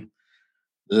strong,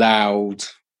 loud,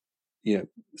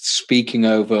 speaking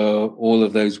over all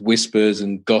of those whispers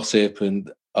and gossip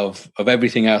and of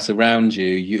everything else around you.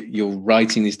 You're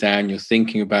writing this down, you're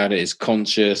thinking about it, it's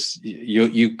conscious.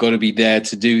 You've got to be there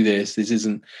to do this. This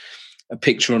isn't a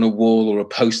picture on a wall or a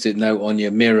post-it note on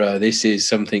your mirror. This is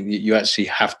something that you actually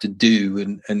have to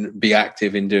do and be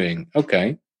active in doing.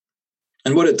 Okay.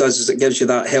 And what it does is it gives you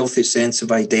that healthy sense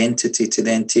of identity to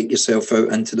then take yourself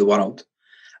out into the world.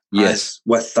 Yes.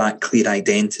 With that clear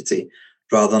identity,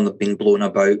 rather than being blown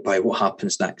about by what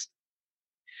happens next.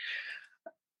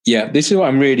 Yeah, this is what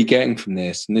I'm really getting from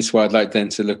this. And this is why I'd like then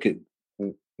to look at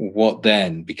what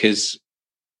then, because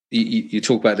you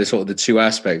talk about the sort of the two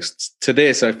aspects to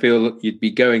this. I feel you'd be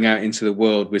going out into the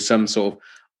world with some sort of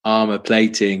armor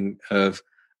plating of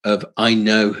I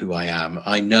know who I am,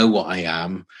 I know what I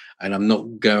am, and I'm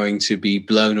not going to be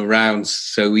blown around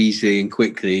so easily and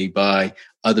quickly by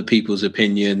other people's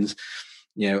opinions,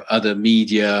 other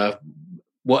media,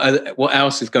 what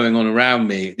else is going on around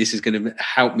me. This is going to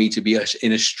help me to be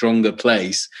in a stronger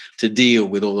place to deal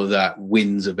with all of that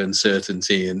winds of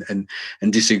uncertainty and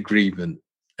disagreement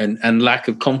and lack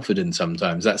of confidence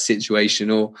sometimes, that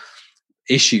situational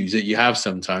issues that you have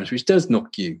sometimes, which does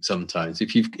knock you sometimes.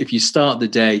 If you start the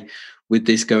day with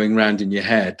this going round in your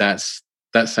head, that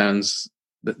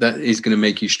is going to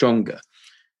make you stronger.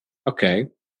 Okay.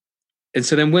 And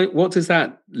so then what does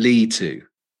that lead to?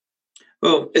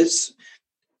 Well,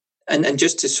 And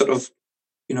just to sort of,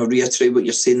 reiterate what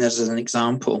you're saying there as an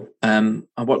example, I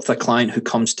worked with a client who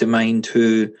comes to mind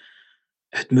who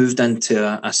had moved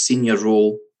into a senior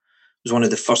role, was one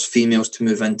of the first females to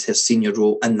move into a senior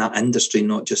role in that industry,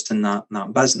 not just in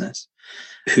that business,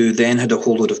 who then had a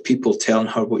whole lot of people telling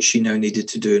her what she now needed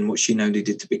to do and what she now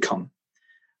needed to become.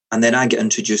 And then I get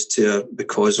introduced to her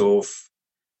because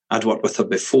I'd worked with her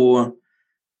before,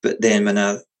 but then when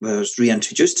I was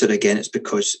reintroduced to her again, it's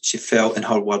because she felt, in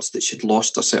her words, that she'd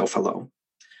lost herself a little.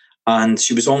 And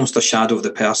she was almost a shadow of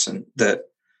the person that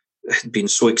had been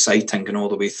so exciting and all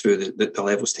the way through the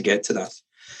levels to get to that.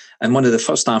 And one of the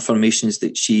first affirmations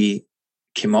that she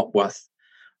came up with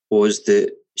was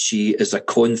that she is a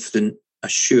confident,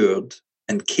 assured,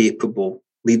 and capable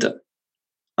leader.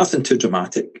 Nothing too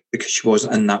dramatic, because she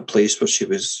wasn't in that place where she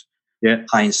was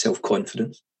high in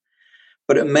self-confidence.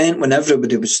 But it meant when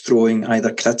everybody was throwing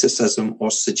either criticism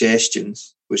or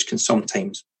suggestions, which can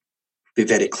sometimes be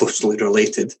very closely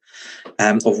related,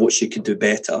 of what she could do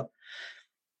better,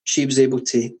 she was able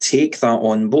to take that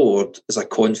on board as a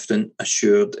confident,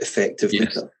 assured, effective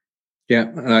leader.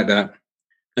 Yeah, I like that.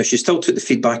 Now, she still took the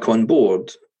feedback on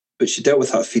board, but she dealt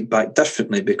with that feedback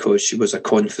differently because she was a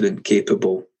confident,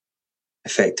 capable,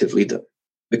 effective leader.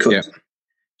 Because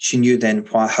she knew then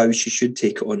how she should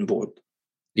take it on board.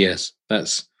 Yes,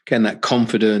 that's, again, that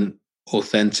confident,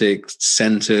 authentic,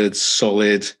 centered,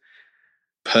 solid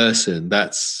person.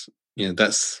 That's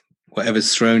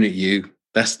whatever's thrown at you,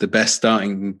 that's the best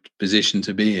starting position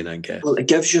to be in, I guess. Well, it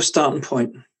gives you a starting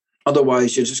point.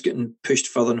 Otherwise, you're just getting pushed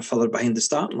further and further behind the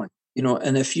starting line.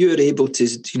 And if you're able to,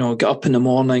 get up in the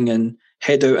morning and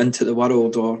head out into the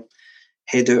world, or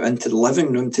head out into the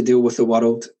living room to deal with the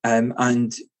world,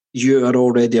 and you are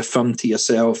already affirmed to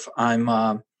yourself, I'm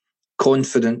a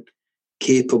confident,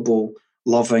 capable,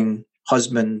 loving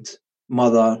husband,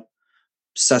 mother,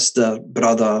 sister,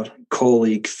 brother,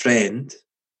 colleague, friend,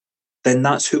 then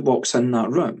that's who walks in that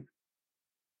room.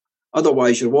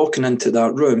 Otherwise, you're walking into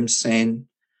that room saying,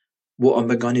 what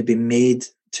am I going to be made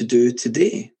to do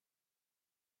today?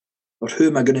 Or who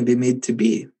am I going to be made to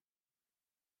be?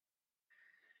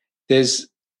 This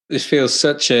feels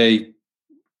such a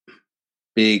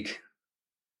big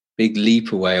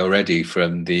leap away already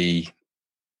from the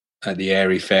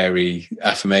airy-fairy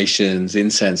affirmations,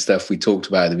 incense stuff we talked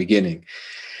about at the beginning.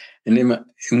 And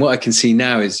in what I can see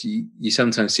now is you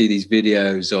sometimes see these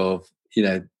videos of,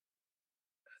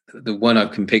 the one I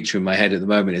can picture in my head at the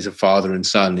moment is a father and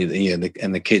son, and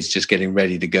the kids just getting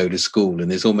ready to go to school.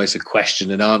 And there's almost a question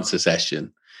and answer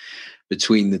session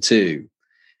between the two.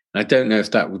 And I don't know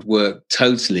if that would work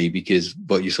totally, because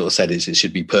what you sort of said is it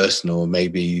should be personal.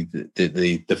 Maybe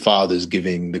the father's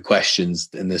giving the questions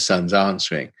and the son's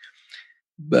answering.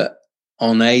 But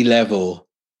on a level,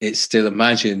 it's still,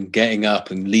 imagine getting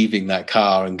up and leaving that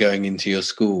car and going into your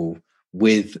school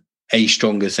with a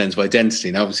stronger sense of identity.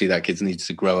 And obviously that kid needs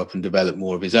to grow up and develop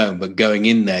more of his own, but going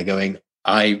in there going,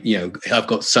 I've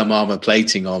got some armor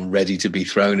plating on ready to be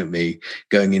thrown at me,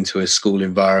 going into a school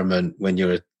environment when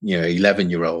you're a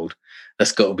 11-year-old.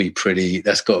 That's got to be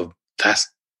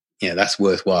that's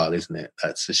worthwhile, isn't it?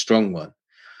 That's a strong one.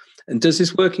 And does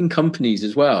this work in companies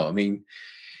as well? I mean,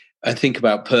 I think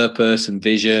about purpose and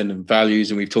vision and values,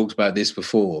 and we've talked about this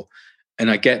before.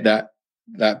 And I get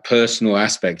that personal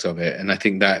aspect of it. And I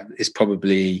think that is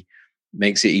probably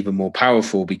makes it even more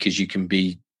powerful, because you can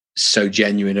be so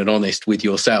genuine and honest with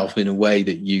yourself in a way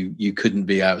that you couldn't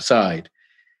be outside.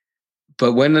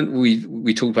 But when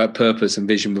we talked about purpose and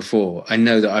vision before, I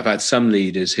know that I've had some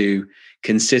leaders who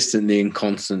consistently and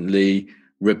constantly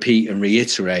repeat and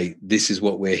reiterate, this is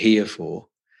what we're here for.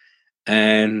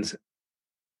 And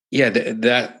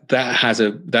that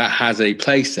has a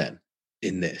place then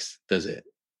in this, does it?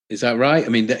 Is that right? I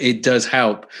mean, it does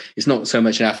help. It's not so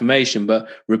much an affirmation, but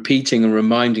repeating and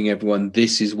reminding everyone,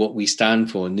 this is what we stand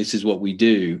for and this is what we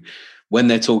do when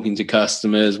they're talking to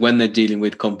customers, when they're dealing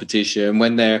with competition,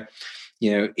 when they're,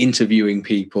 interviewing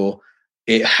people.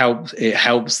 It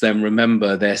helps them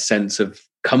remember their sense of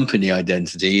company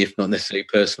identity, if not necessarily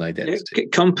personal identity. Yeah,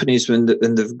 companies, when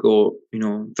they've got,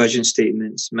 vision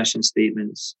statements, mission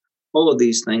statements, all of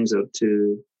these things are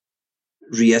to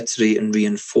reiterate and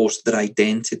reinforce their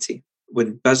identity.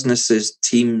 When businesses,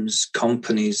 teams,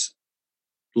 companies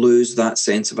lose that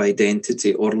sense of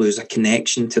identity, or lose a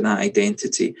connection to that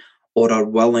identity, or are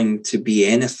willing to be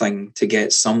anything to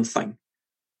get something,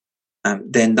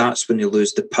 then that's when they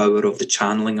lose the power of the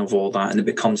channeling of all that, and it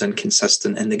becomes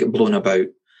inconsistent and they get blown about.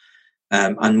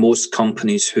 And most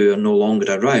companies who are no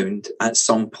longer around at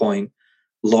some point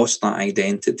lost that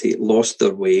identity, lost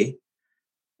their way,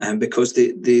 because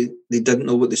they didn't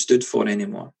know what they stood for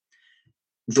anymore.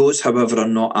 Those, however, are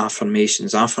not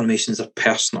affirmations. Affirmations are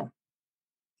personal.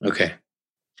 Okay.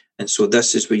 And so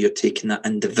this is where you're taking that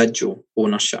individual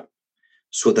ownership.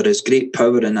 So there is great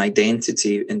power in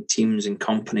identity in teams and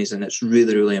companies, and it's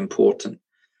really, really important.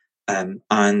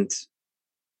 And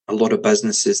a lot of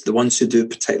businesses, the ones who do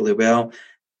particularly well,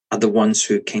 are the ones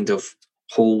who kind of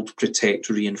hold, protect,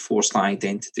 reinforce that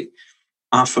identity.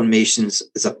 Affirmations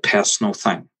is a personal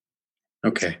thing.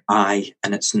 Okay. I,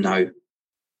 and it's now.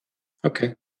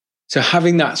 Okay. So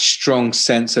having that strong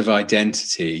sense of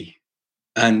identity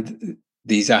and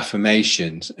these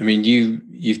affirmations, I mean,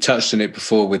 you've touched on it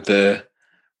before with the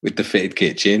fitted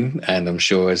kitchen, and I'm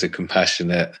sure as a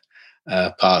compassionate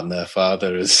partner,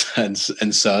 father, and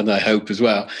son, I hope as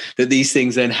well that these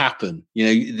things then happen. You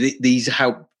know, these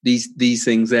help these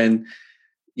things then,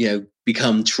 you know,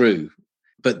 become true.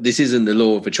 But this isn't the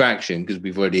law of attraction, because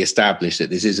we've already established that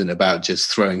this isn't about just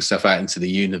throwing stuff out into the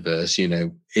universe. You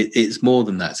know, it's more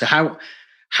than that. So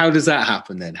how does that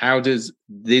happen then? How does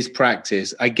this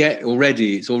practice,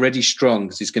 it's already strong,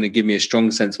 because it's going to give me a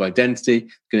strong sense of identity.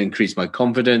 It's going to increase my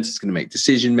confidence. It's going to make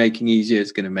decision making easier.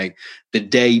 It's going to make the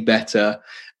day better.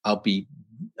 I'll be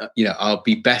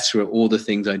better at all the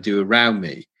things I do around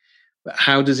me. But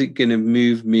how does it going to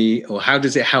move me, or how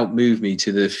does it help move me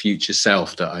to the future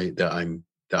self that I'm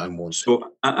wanting?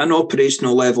 So at an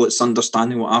operational level, it's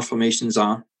understanding what affirmations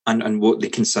are and what they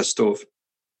consist of.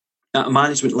 At a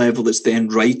management level, it's then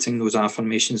writing those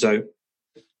affirmations out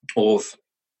of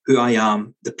who I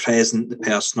am, the present, the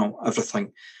personal,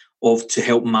 everything, to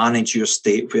help manage your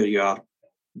state where you are.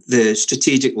 The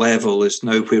strategic level is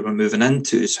now where we're moving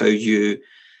into, is how you,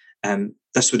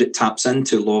 that's what it taps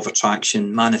into, law of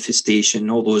attraction, manifestation,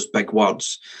 all those big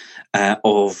words,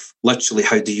 of literally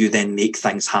how do you then make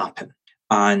things happen,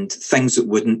 and things that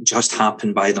wouldn't just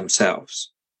happen by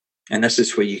themselves. And this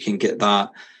is where you can get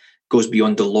that, goes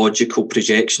beyond the logical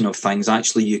projection of things.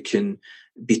 Actually, it can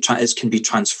be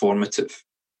transformative.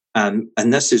 And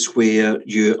this is where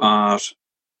you are,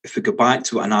 if we go back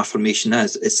to what an affirmation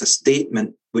is, it's a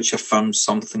statement which affirms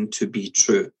something to be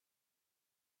true.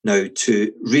 Now,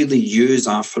 to really use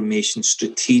affirmation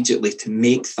strategically to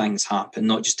make things happen,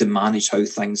 not just to manage how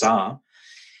things are,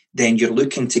 then you're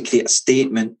looking to create a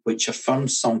statement which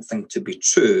affirms something to be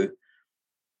true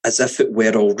as if it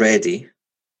were already,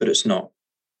 but it's not.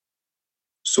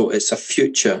 So it's a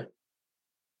future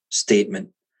statement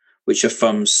which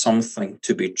affirms something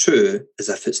to be true as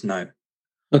if it's now.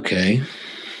 Okay.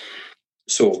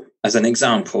 So, as an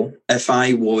example, if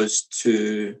I was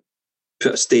to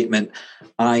put a statement,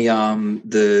 I am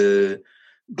the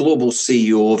global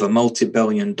CEO of a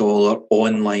multi-billion-dollar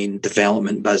online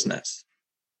development business,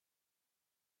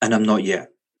 and I'm not yet,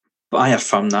 but I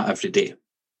affirm that every day.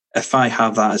 If I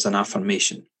have that as an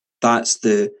affirmation, that's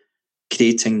the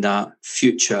creating that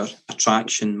future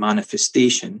attraction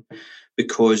manifestation,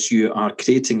 because you are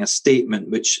creating a statement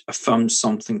which affirms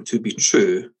something to be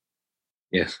true.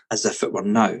 Yes. As if it were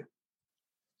now.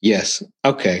 Yes.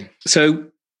 Okay. So,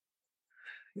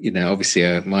 you know,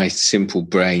 obviously my simple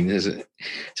brain this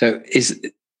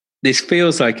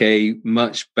feels like a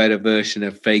much better version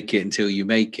of fake it until you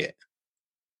make it.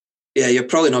 Yeah, you're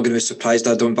probably not going to be surprised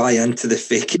I don't buy into the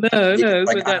fake it. No,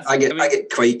 like, I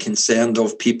get quite concerned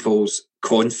of people's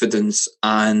confidence,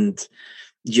 and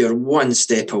you're one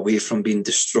step away from being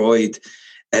destroyed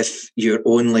if your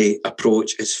only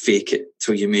approach is fake it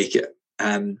till you make it.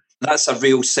 That's a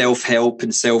real self-help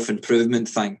and self-improvement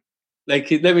thing. Like,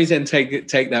 let me then take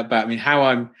that back. I mean, how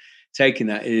I'm taking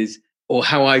that is, or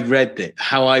how I've read it,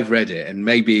 and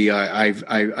maybe I've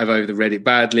either read it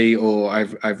badly or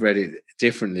I've read it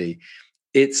differently.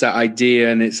 It's that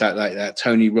idea, and it's that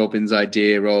Tony Robbins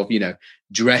idea of, you know,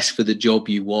 dress for the job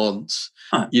you want.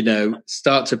 You know,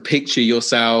 start to picture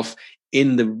yourself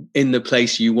in the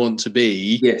place you want to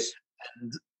be. Yes,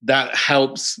 and that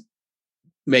helps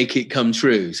make it come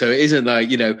true. So it isn't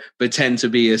like, you know, pretend to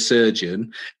be a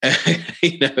surgeon,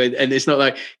 you know, and it's not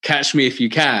like catch me if you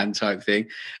can type thing.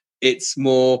 It's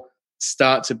more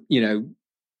start to, you know,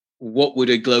 what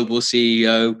would a global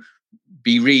CEO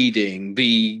be reading,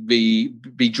 be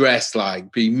dressed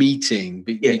like, be meeting,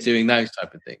 be doing those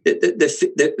type of things.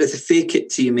 The fake it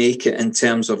till you make it in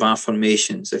terms of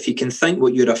affirmations. If you can think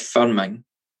what you're affirming,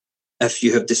 if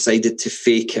you have decided to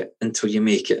fake it until you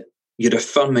make it, you're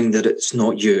affirming that it's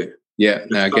not you. Yeah,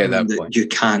 no, I get that point. You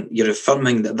can't. You're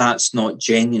affirming that that's not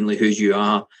genuinely who you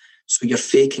are. So you're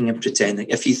faking and pretending.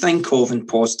 If you think of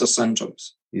imposter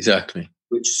syndromes, exactly,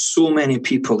 which so many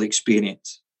people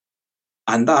experience,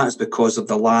 and that is because of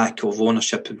the lack of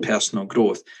ownership and personal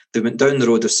growth. They went down the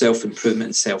road of self-improvement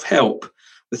and self-help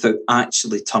without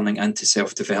actually turning into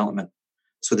self-development.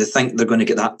 So they think they're going to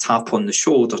get that tap on the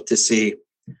shoulder to say,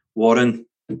 Warren,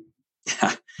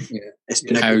 it's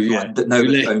been a good one, but now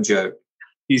we've found you out.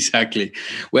 Exactly.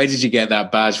 Where did you get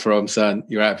that badge from, son?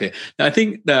 You're out here. Now, I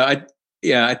think,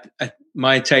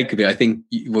 my take of it, I think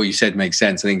what you said makes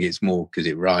sense. I think it's more because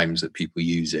it rhymes that people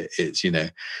use it. It's,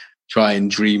 try and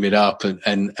dream it up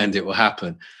and it will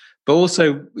happen. But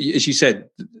also, as you said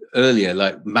earlier,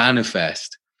 like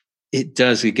manifest, it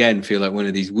does again feel like one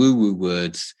of these woo-woo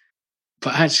words,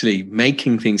 but actually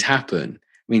making things happen.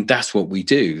 I mean, that's what we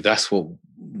do. That's what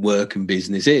work and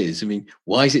business is. I mean,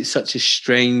 why is it such a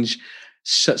strange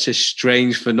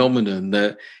phenomenon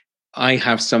that I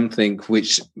have something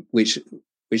which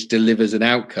delivers an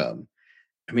outcome?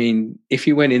 I mean, if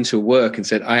you went into work and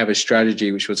said, I have a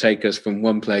strategy which will take us from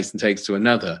one place and take us to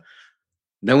another,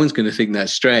 no one's going to think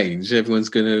that's strange. Everyone's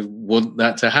going to want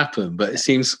that to happen. But it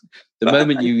seems the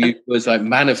moment you use words like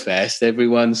manifest,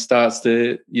 everyone starts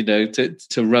to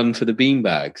run for the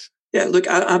beanbags. Yeah, look,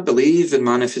 I believe in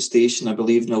manifestation. I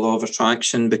believe in the law of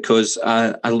attraction because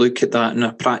I look at that on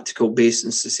a practical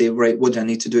basis to say, right, what do I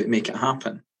need to do to make it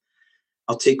happen?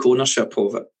 I'll take ownership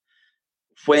of it.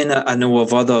 When I know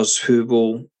of others who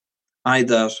will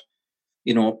either,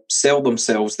 sell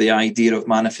themselves the idea of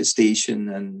manifestation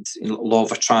and law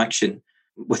of attraction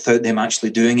without them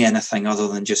actually doing anything other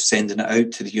than just sending it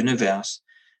out to the universe,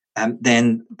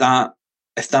 then that,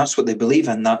 if that's what they believe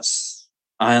in,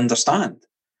 I understand.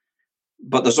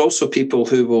 But there's also people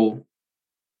who will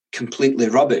completely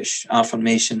rubbish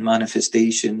affirmation,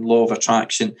 manifestation, law of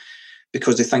attraction,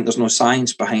 because they think there's no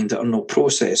science behind it or no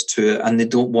process to it, and they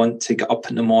don't want to get up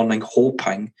in the morning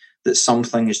hoping that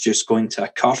something is just going to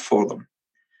occur for them.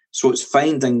 So it's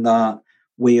finding that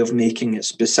way of making it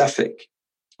specific,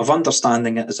 of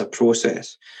understanding it as a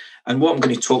process. And what I'm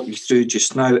going to talk you through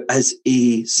just now is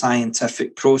a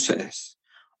scientific process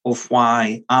of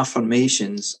why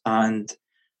affirmations and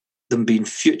them being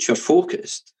future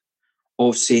focused,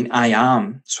 of saying I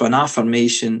am, so an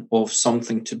affirmation of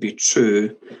something to be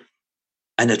true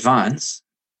in advance,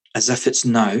 as if it's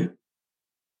now,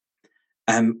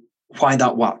 why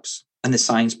that works and the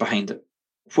science behind it.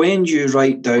 When you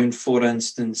write down, for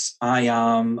instance, I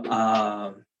am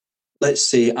a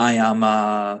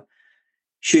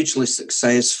hugely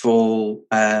successful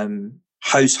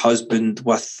house husband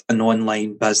with an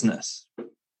online business.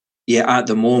 Yet at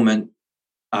the moment,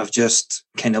 I've just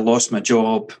kind of lost my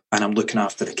job and I'm looking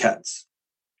after the kids.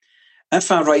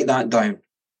 If I write that down,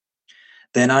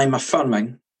 then I'm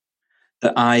affirming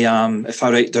that I am, if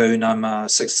I write down, I'm a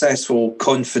successful,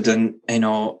 confident,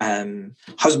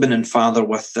 husband and father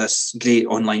with this great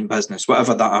online business,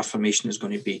 whatever that affirmation is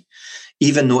going to be,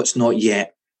 even though it's not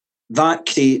yet. That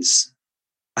creates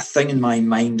a thing in my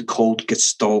mind called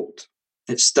Gestalt.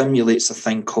 It stimulates a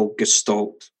thing called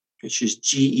Gestalt, which is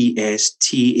Gestalt.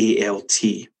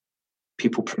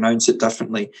 People pronounce it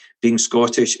differently. Being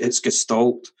Scottish, it's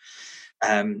Gestalt.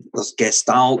 There's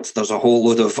Gestalt. There's a whole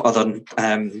load of other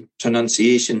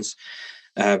pronunciations,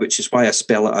 which is why I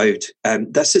spell it out.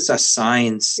 This is a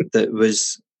science that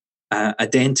was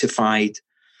identified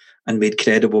and made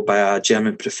credible by a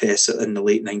German professor in the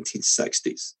late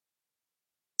 1960s.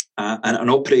 And an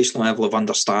operational level of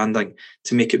understanding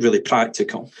to make it really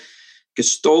practical.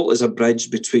 Gestalt is a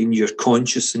bridge between your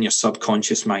conscious and your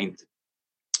subconscious mind.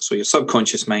 So your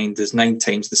subconscious mind is 9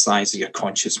 times the size of your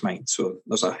conscious mind. So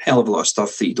there's a hell of a lot of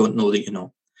stuff that you don't know that you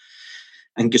know.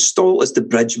 And Gestalt is the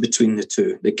bridge between the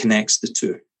two that connects the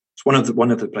two. It's one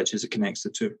of the bridges that connects the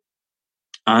two.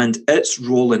 And its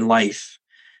role in life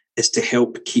is to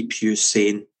help keep you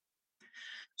sane.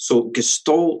 So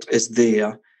Gestalt is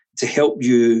there to help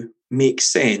you make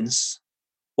sense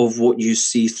of what you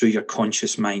see through your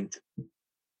conscious mind.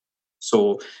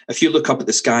 So if you look up at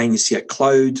the sky and you see a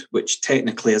cloud, which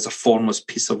technically is a formless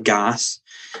piece of gas,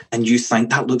 and you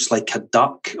think that looks like a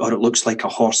duck or it looks like a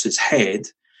horse's head,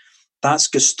 that's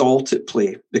Gestalt at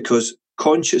play, because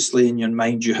consciously in your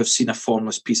mind you have seen a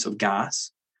formless piece of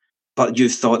gas, but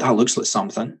you've thought that looks like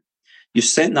something. You've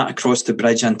sent that across the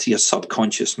bridge into your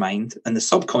subconscious mind, and the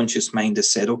subconscious mind has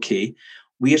said, okay,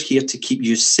 we're here to keep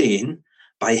you sane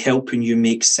by helping you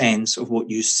make sense of what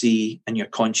you see in your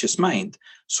conscious mind.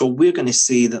 So we're going to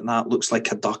say that looks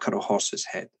like a duck or a horse's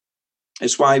head.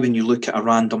 It's why when you look at a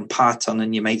random pattern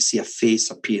and you might see a face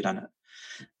appear in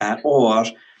it. Or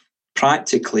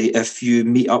practically, if you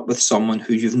meet up with someone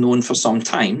who you've known for some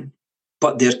time,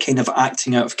 but they're kind of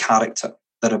acting out of character.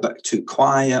 They're a bit too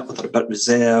quiet, or they're a bit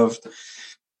reserved,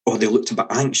 or they looked a bit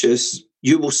anxious.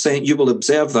 You will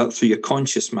observe that through your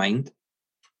conscious mind.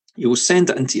 You will send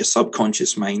it into your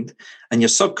subconscious mind, and your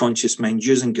subconscious mind,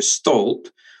 using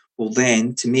Gestalt, will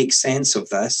then, to make sense of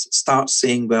this, start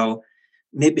saying, well,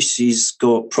 Maybe she's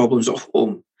got problems at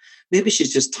home. Maybe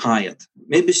she's just tired.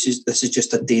 Maybe this is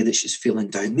just a day that she's feeling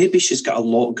down. Maybe she's got a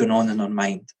lot going on in her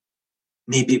mind.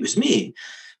 Maybe it was me.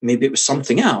 Maybe it was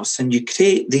something else. And you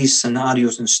create these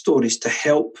scenarios and stories to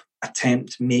help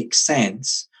attempt to make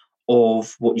sense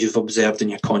of what you've observed in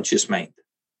your conscious mind.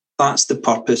 That's the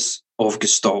purpose of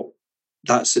Gestalt.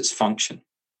 That's its function.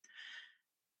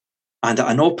 And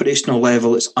at an operational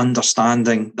level, it's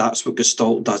understanding that's what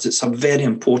Gestalt does. It's a very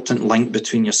important link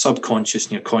between your subconscious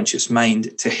and your conscious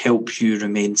mind to help you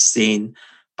remain sane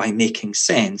by making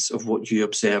sense of what you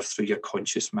observe through your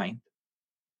conscious mind.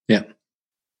 Yeah.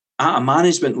 At a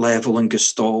management level in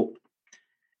Gestalt,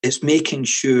 it's making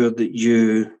sure that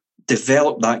you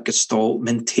develop that Gestalt,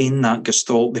 maintain that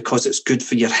Gestalt, because it's good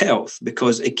for your health,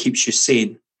 because it keeps you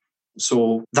sane.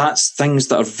 So that's things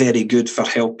that are very good for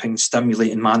helping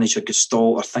stimulate and manage a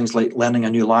Gestalt, are things like learning a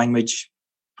new language,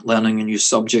 learning a new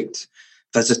subject,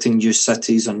 visiting new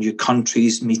cities or new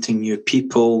countries, meeting new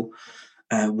people,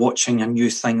 watching a new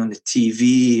thing on the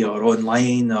TV or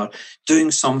online, or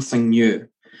doing something new.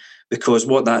 Because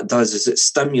what that does is it's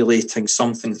stimulating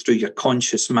something through your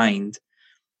conscious mind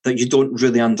that you don't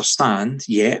really understand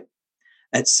yet.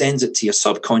 It sends it to your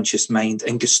subconscious mind,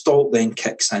 and Gestalt then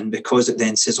kicks in, because it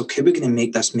then says, okay, we're going to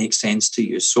make this make sense to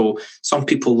you. So some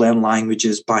people learn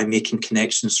languages by making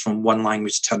connections from one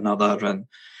language to another,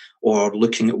 or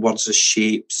looking at words as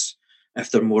shapes.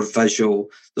 If they're more visual,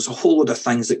 there's a whole lot of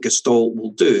things that Gestalt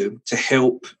will do to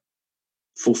help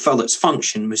fulfill its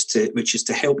function, which is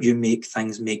to help you make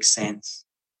things make sense.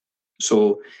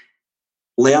 So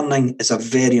learning is a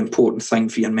very important thing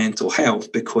for your mental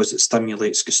health because it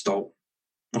stimulates Gestalt.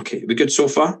 Okay, we good so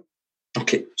far?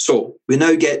 Okay, so we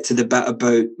now get to the bit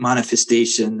about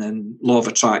manifestation and law of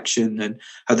attraction and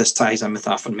how this ties in with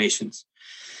affirmations.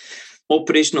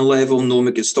 Operational level, know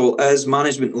what Gestalt is.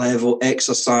 Management level,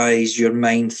 exercise your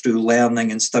mind through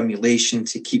learning and stimulation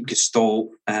to keep Gestalt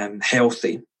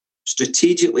healthy.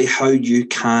 Strategically, how you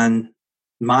can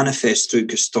manifest through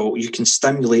Gestalt, you can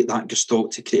stimulate that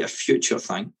Gestalt to create a future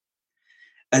thing,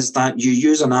 is that you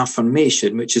use an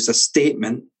affirmation, which is a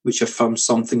statement which affirms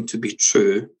something to be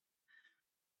true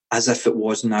as if it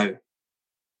was now.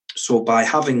 So by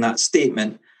having that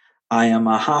statement, I am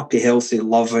a happy, healthy,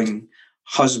 loving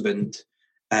husband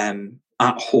at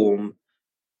home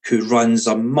who runs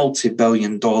a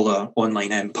multi-billion-dollar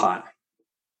online empire.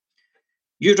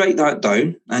 You write that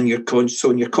down, and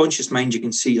so in your conscious mind, you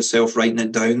can see yourself writing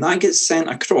it down. That gets sent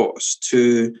across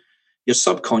to your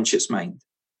subconscious mind.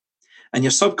 And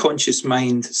your subconscious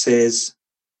mind says,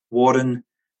 Warren,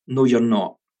 no, you're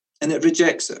not. And it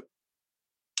rejects it.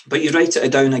 But you write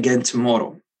it down again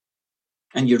tomorrow.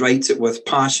 And you write it with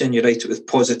passion, you write it with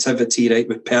positivity, you write it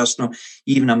with personal,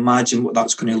 you even imagine what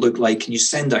that's going to look like. And you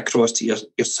send it across to your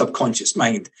subconscious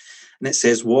mind. And it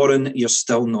says, Warren, you're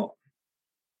still not.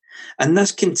 And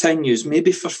this continues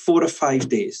maybe for 4 or 5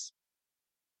 days.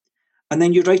 And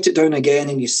then you write it down again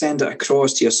and you send it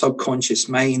across to your subconscious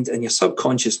mind. And your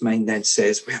subconscious mind then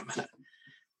says, wait a minute,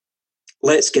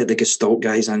 let's get the Gestalt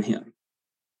guys in here.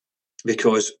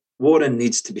 Because Warren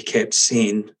needs to be kept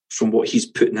sane from what he's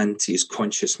putting into his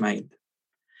conscious mind.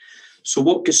 So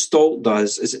what Gestalt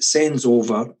does is it sends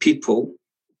over people,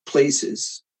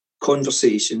 places,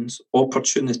 conversations,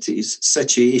 opportunities,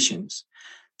 situations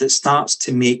that starts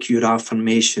to make your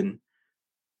affirmation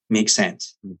make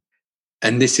sense.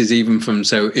 And this is even from,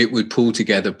 so it would pull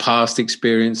together past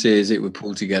experiences, it would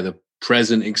pull together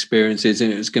present experiences,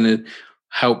 and it's going to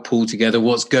help pull together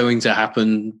what's going to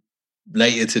happen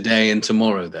later today and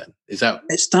tomorrow then. Is that?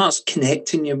 It starts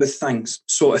connecting you with things.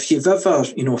 So if you've ever,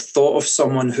 thought of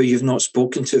someone who you've not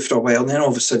spoken to for a while, and then all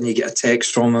of a sudden you get a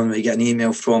text from them, or you get an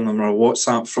email from them, or a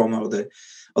WhatsApp from them,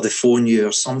 or they phone you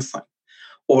or something,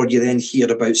 or you then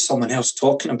hear about someone else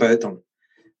talking about them,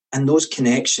 and those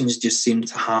connections just seem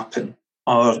to happen.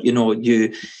 Or,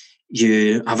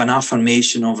 you have an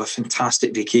affirmation of a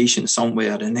fantastic vacation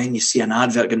somewhere, and then you see an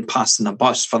advert going past in a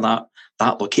bus for that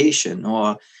location,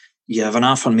 or you have an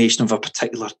affirmation of a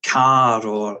particular car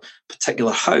or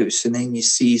particular house, and then you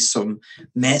see some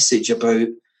message about,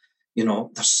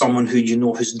 there's someone who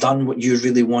who's done what you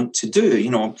really want to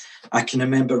do. I can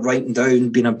remember writing down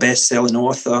being a best-selling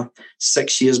author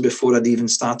 6 years before I'd even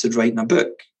started writing a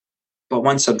book. But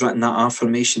once I'd written that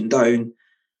affirmation down,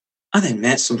 I then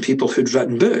met some people who'd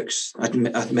written books. I'd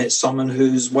met someone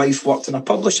whose wife worked in a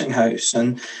publishing house,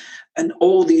 and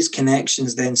all these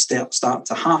connections then start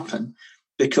to happen,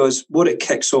 because what it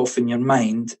kicks off in your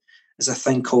mind is a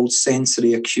thing called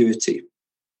sensory acuity.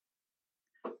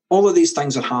 All of these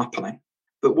things are happening,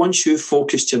 but once you've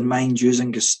focused your mind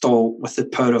using Gestalt with the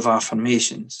power of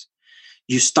affirmations,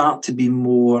 you start to be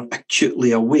more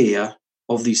acutely aware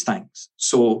of these things.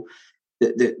 So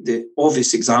the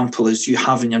obvious example is you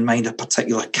have in your mind a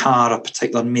particular car, a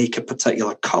particular make, a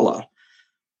particular colour.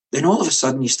 Then all of a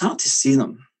sudden you start to see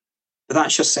them. But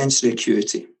that's your sensory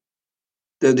acuity.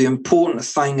 The important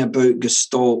thing about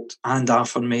Gestalt and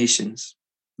affirmations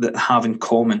that have in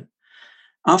common,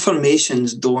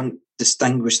 affirmations don't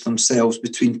distinguish themselves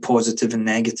between positive and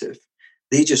negative.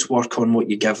 They just work on what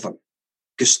you give them.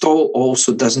 Gestalt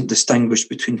also doesn't distinguish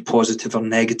between positive or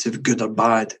negative, good or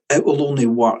bad. It will only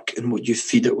work in what you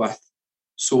feed it with.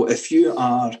 So if you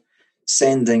are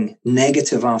sending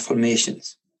negative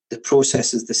affirmations, the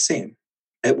process is the same.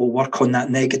 It will work on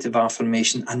that negative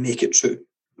affirmation and make it true.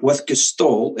 With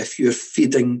Gestalt, if you're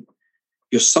feeding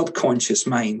your subconscious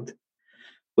mind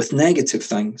with negative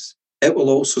things, it will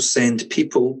also send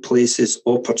people, places,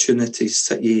 opportunities,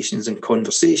 situations, and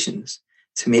conversations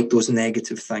to make those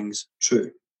negative things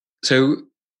true. So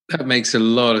that makes a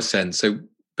lot of sense. So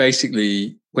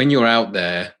basically, when you're out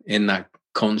there in that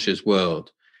conscious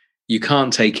world, you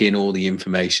can't take in all the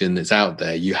information that's out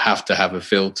there. You have to have a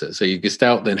filter. So your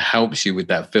Gestalt then helps you with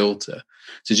that filter.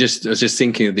 So I was just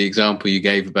thinking of the example you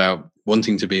gave about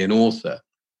wanting to be an author.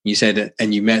 You said,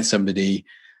 and you met somebody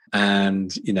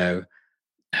and,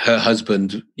 her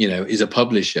husband, is a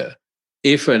publisher.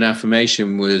 If an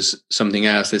affirmation was something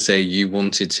else, let's say you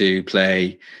wanted to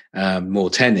play more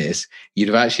tennis, you'd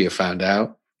have actually found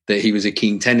out that he was a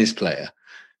keen tennis player.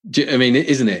 I mean,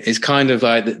 isn't it? It's kind of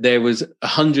like that there was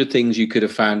 100 things you could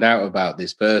have found out about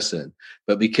this person,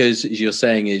 but because, as you're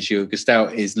saying, is your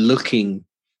Gestalt is looking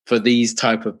for these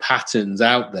type of patterns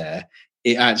out there,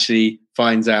 it actually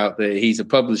finds out that he's a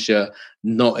publisher,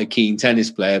 not a keen tennis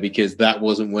player, because that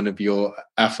wasn't one of your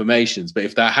affirmations. But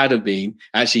if that had have been,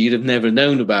 actually, you'd have never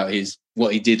known about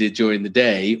what he did during the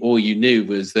day. All you knew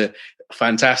was that,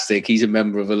 fantastic, he's a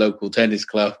member of a local tennis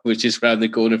club, which is around the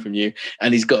corner from you,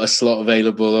 and he's got a slot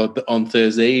available on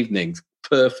Thursday evenings.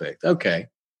 Perfect. Okay.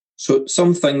 So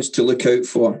some things to look out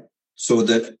for so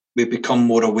that we become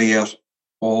more aware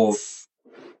of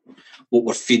what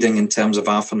we're feeding in terms of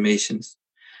affirmations.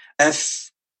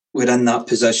 If we're in that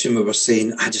position where we're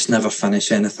saying, I just never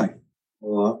finish anything,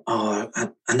 or I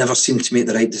never seem to make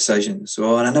the right decisions,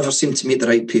 or I never seem to meet the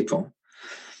right people,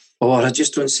 or I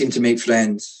just don't seem to make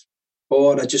friends,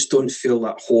 or I just don't feel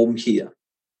at home here,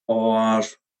 or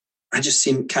I just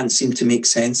can't seem to make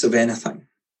sense of anything.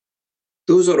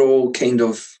 Those are all kind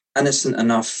of innocent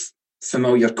enough,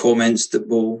 familiar comments that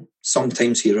we'll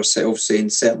sometimes hear ourselves saying,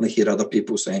 certainly hear other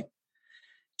people saying.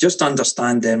 Just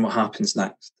understand then what happens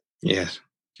next. Yes,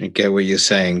 I get what you're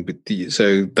saying. But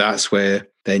so that's where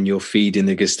then you're feeding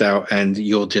the Gestalt and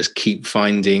you'll just keep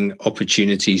finding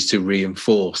opportunities to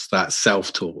reinforce that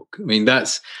self-talk. I mean,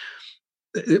 that's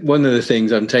one of the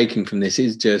things I'm taking from this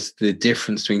is just the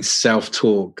difference between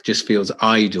self-talk just feels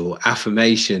idle.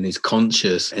 Affirmation is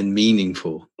conscious and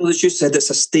meaningful. Well, as you said,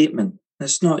 it's a statement.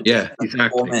 It's not exactly. A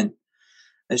comment.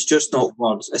 It's just not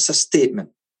words. It's a statement.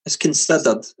 It's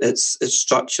considered. It's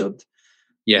structured.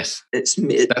 Yes, that's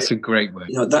a great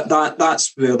word.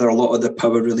 That's where a lot of the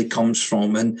power really comes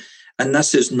from, and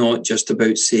this is not just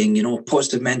about saying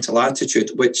positive mental attitude,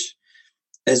 which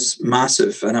is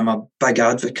massive, and I'm a big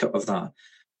advocate of that.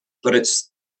 But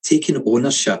it's taking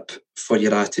ownership for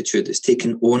your attitude. It's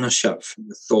taking ownership for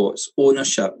your thoughts,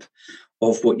 ownership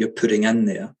of what you're putting in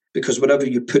there, because whatever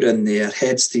you put in there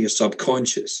heads to your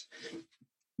subconscious.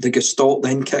 The Gestalt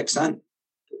then kicks in.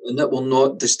 And it will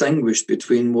not distinguish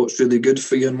between what's really good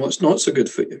for you and what's not so good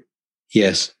for you.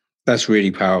 Yes, that's really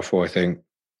powerful, I think.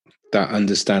 That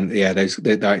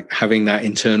having that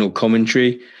internal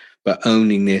commentary, but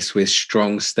owning this with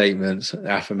strong statements,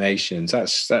 affirmations.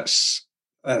 That's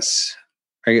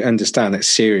I understand. It's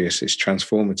serious. It's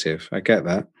transformative. I get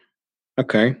that.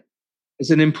 Okay. It's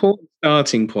an important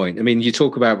starting point. I mean, you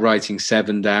talk about writing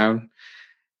 7 down,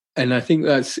 and I think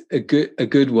that's a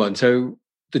good one. So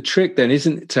the trick then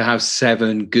isn't to have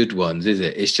 7 good ones, is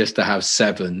it? It's just to have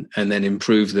 7 and then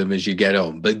improve them as you get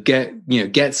on. But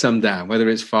get some down, whether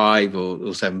it's 5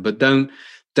 or 7. But don't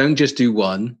just do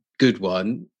one good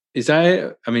one. Is that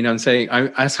it? I mean, I'm saying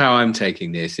that's how I'm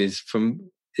taking this. Is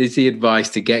the advice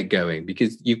to get going,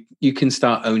 because you can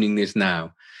start owning this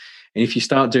now. And if you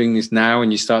start doing this now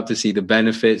and you start to see the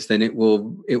benefits, then it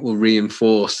will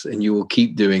reinforce, and you will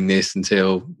keep doing this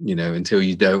until you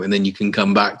don't, and then you can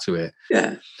come back to it.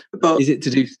 Yeah. Is it to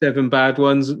do 7 bad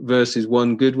ones versus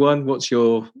 1 good one?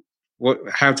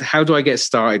 How do I get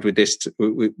started with this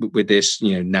with this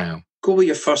now? Go with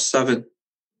your first 7.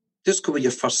 Just go with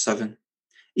your first 7.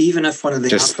 Even if one of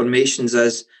the affirmations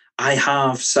is, I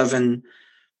have 7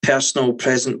 personal,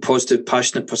 present, positive,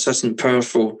 passionate, persistent,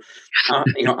 powerful,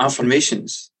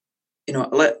 affirmations.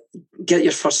 Get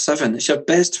your first 7. It's your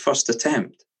best first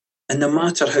attempt. And no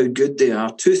matter how good they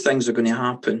are, 2 things are going to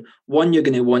happen. One, you're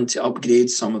going to want to upgrade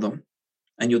some of them,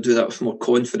 and you'll do that with more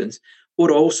confidence.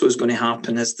 What also is going to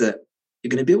happen is that you're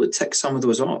going to be able to tick some of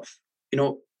those off.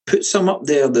 Put some up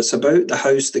there that's about the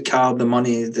house, the car, the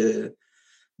money, the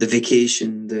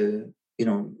vacation,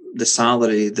 the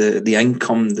salary, the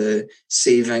income, the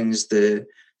savings, the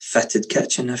fitted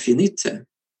kitchen if you need to.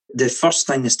 The first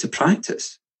thing is to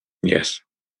practice. Yes.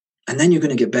 And then you're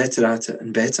going to get better at it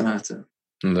and better at it.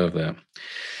 I love that.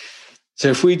 So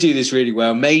if we do this really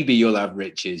well, maybe you'll have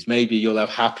riches, maybe you'll have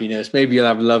happiness, maybe you'll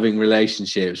have loving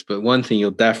relationships. But one thing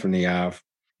you'll definitely have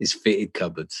is fitted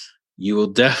cupboards. You will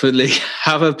definitely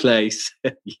have a place.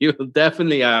 You will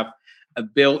definitely have a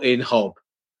built-in hob.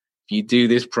 If you do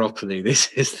this properly,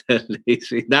 this is the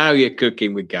least. Now you're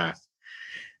cooking with gas.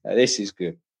 This is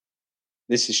good.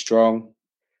 This is strong.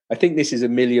 I think this is a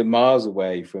million miles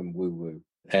away from woo-woo.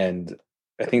 And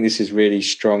I think this is really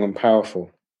strong and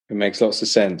powerful. It makes lots of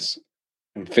sense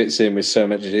and fits in with so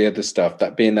much of the other stuff.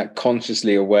 That being that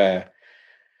consciously aware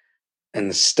and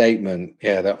the statement,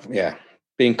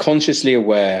 being consciously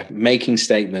aware, making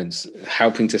statements,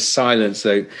 helping to silence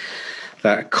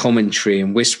that commentary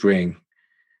and whispering.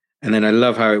 And then I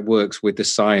love how it works with the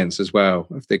science as well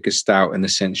of the Gestalt and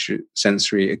the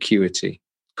sensory acuity.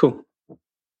 Cool.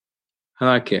 I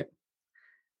like it.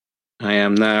 I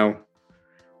am now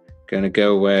going to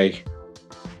go away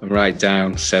and write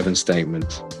down 7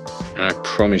 statements. And I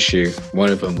promise you,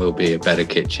 one of them will be a better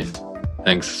kitchen.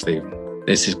 Thanks, Stephen.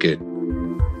 This is good.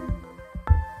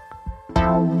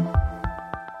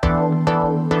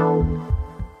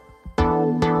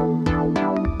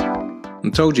 I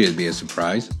told you it'd be a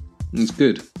surprise. It's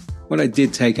good. What I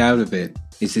did take out of it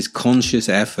is this conscious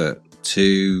effort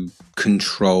to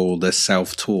control the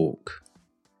self-talk.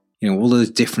 All those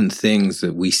different things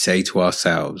that we say to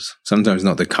ourselves, sometimes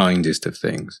not the kindest of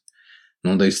things.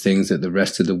 And all those things that the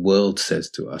rest of the world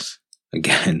says to us.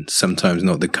 Again, sometimes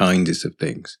not the kindest of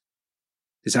things.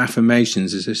 This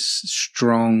affirmations is a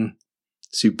strong,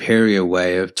 superior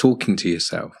way of talking to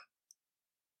yourself.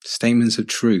 Statements of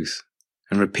truth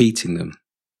and repeating them.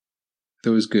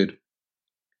 That was good.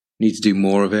 Need to do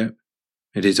more of it.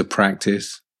 It is a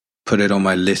practice. Put it on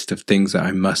my list of things that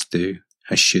I must do,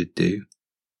 I should do.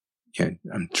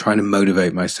 I'm trying to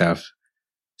motivate myself.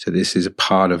 So this is a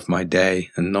part of my day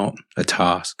and not a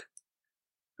task.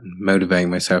 And motivating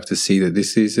myself to see that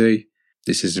this is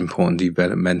an important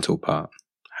developmental part.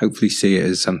 Hopefully see it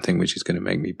as something which is going to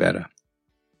make me better.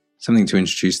 Something to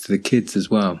introduce to the kids as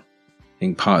well. I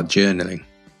think part of journaling.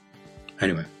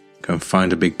 Anyway, go and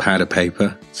find a big pad of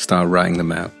paper, start writing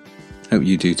them out. Hope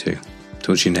you do too.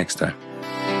 Talk to you next time.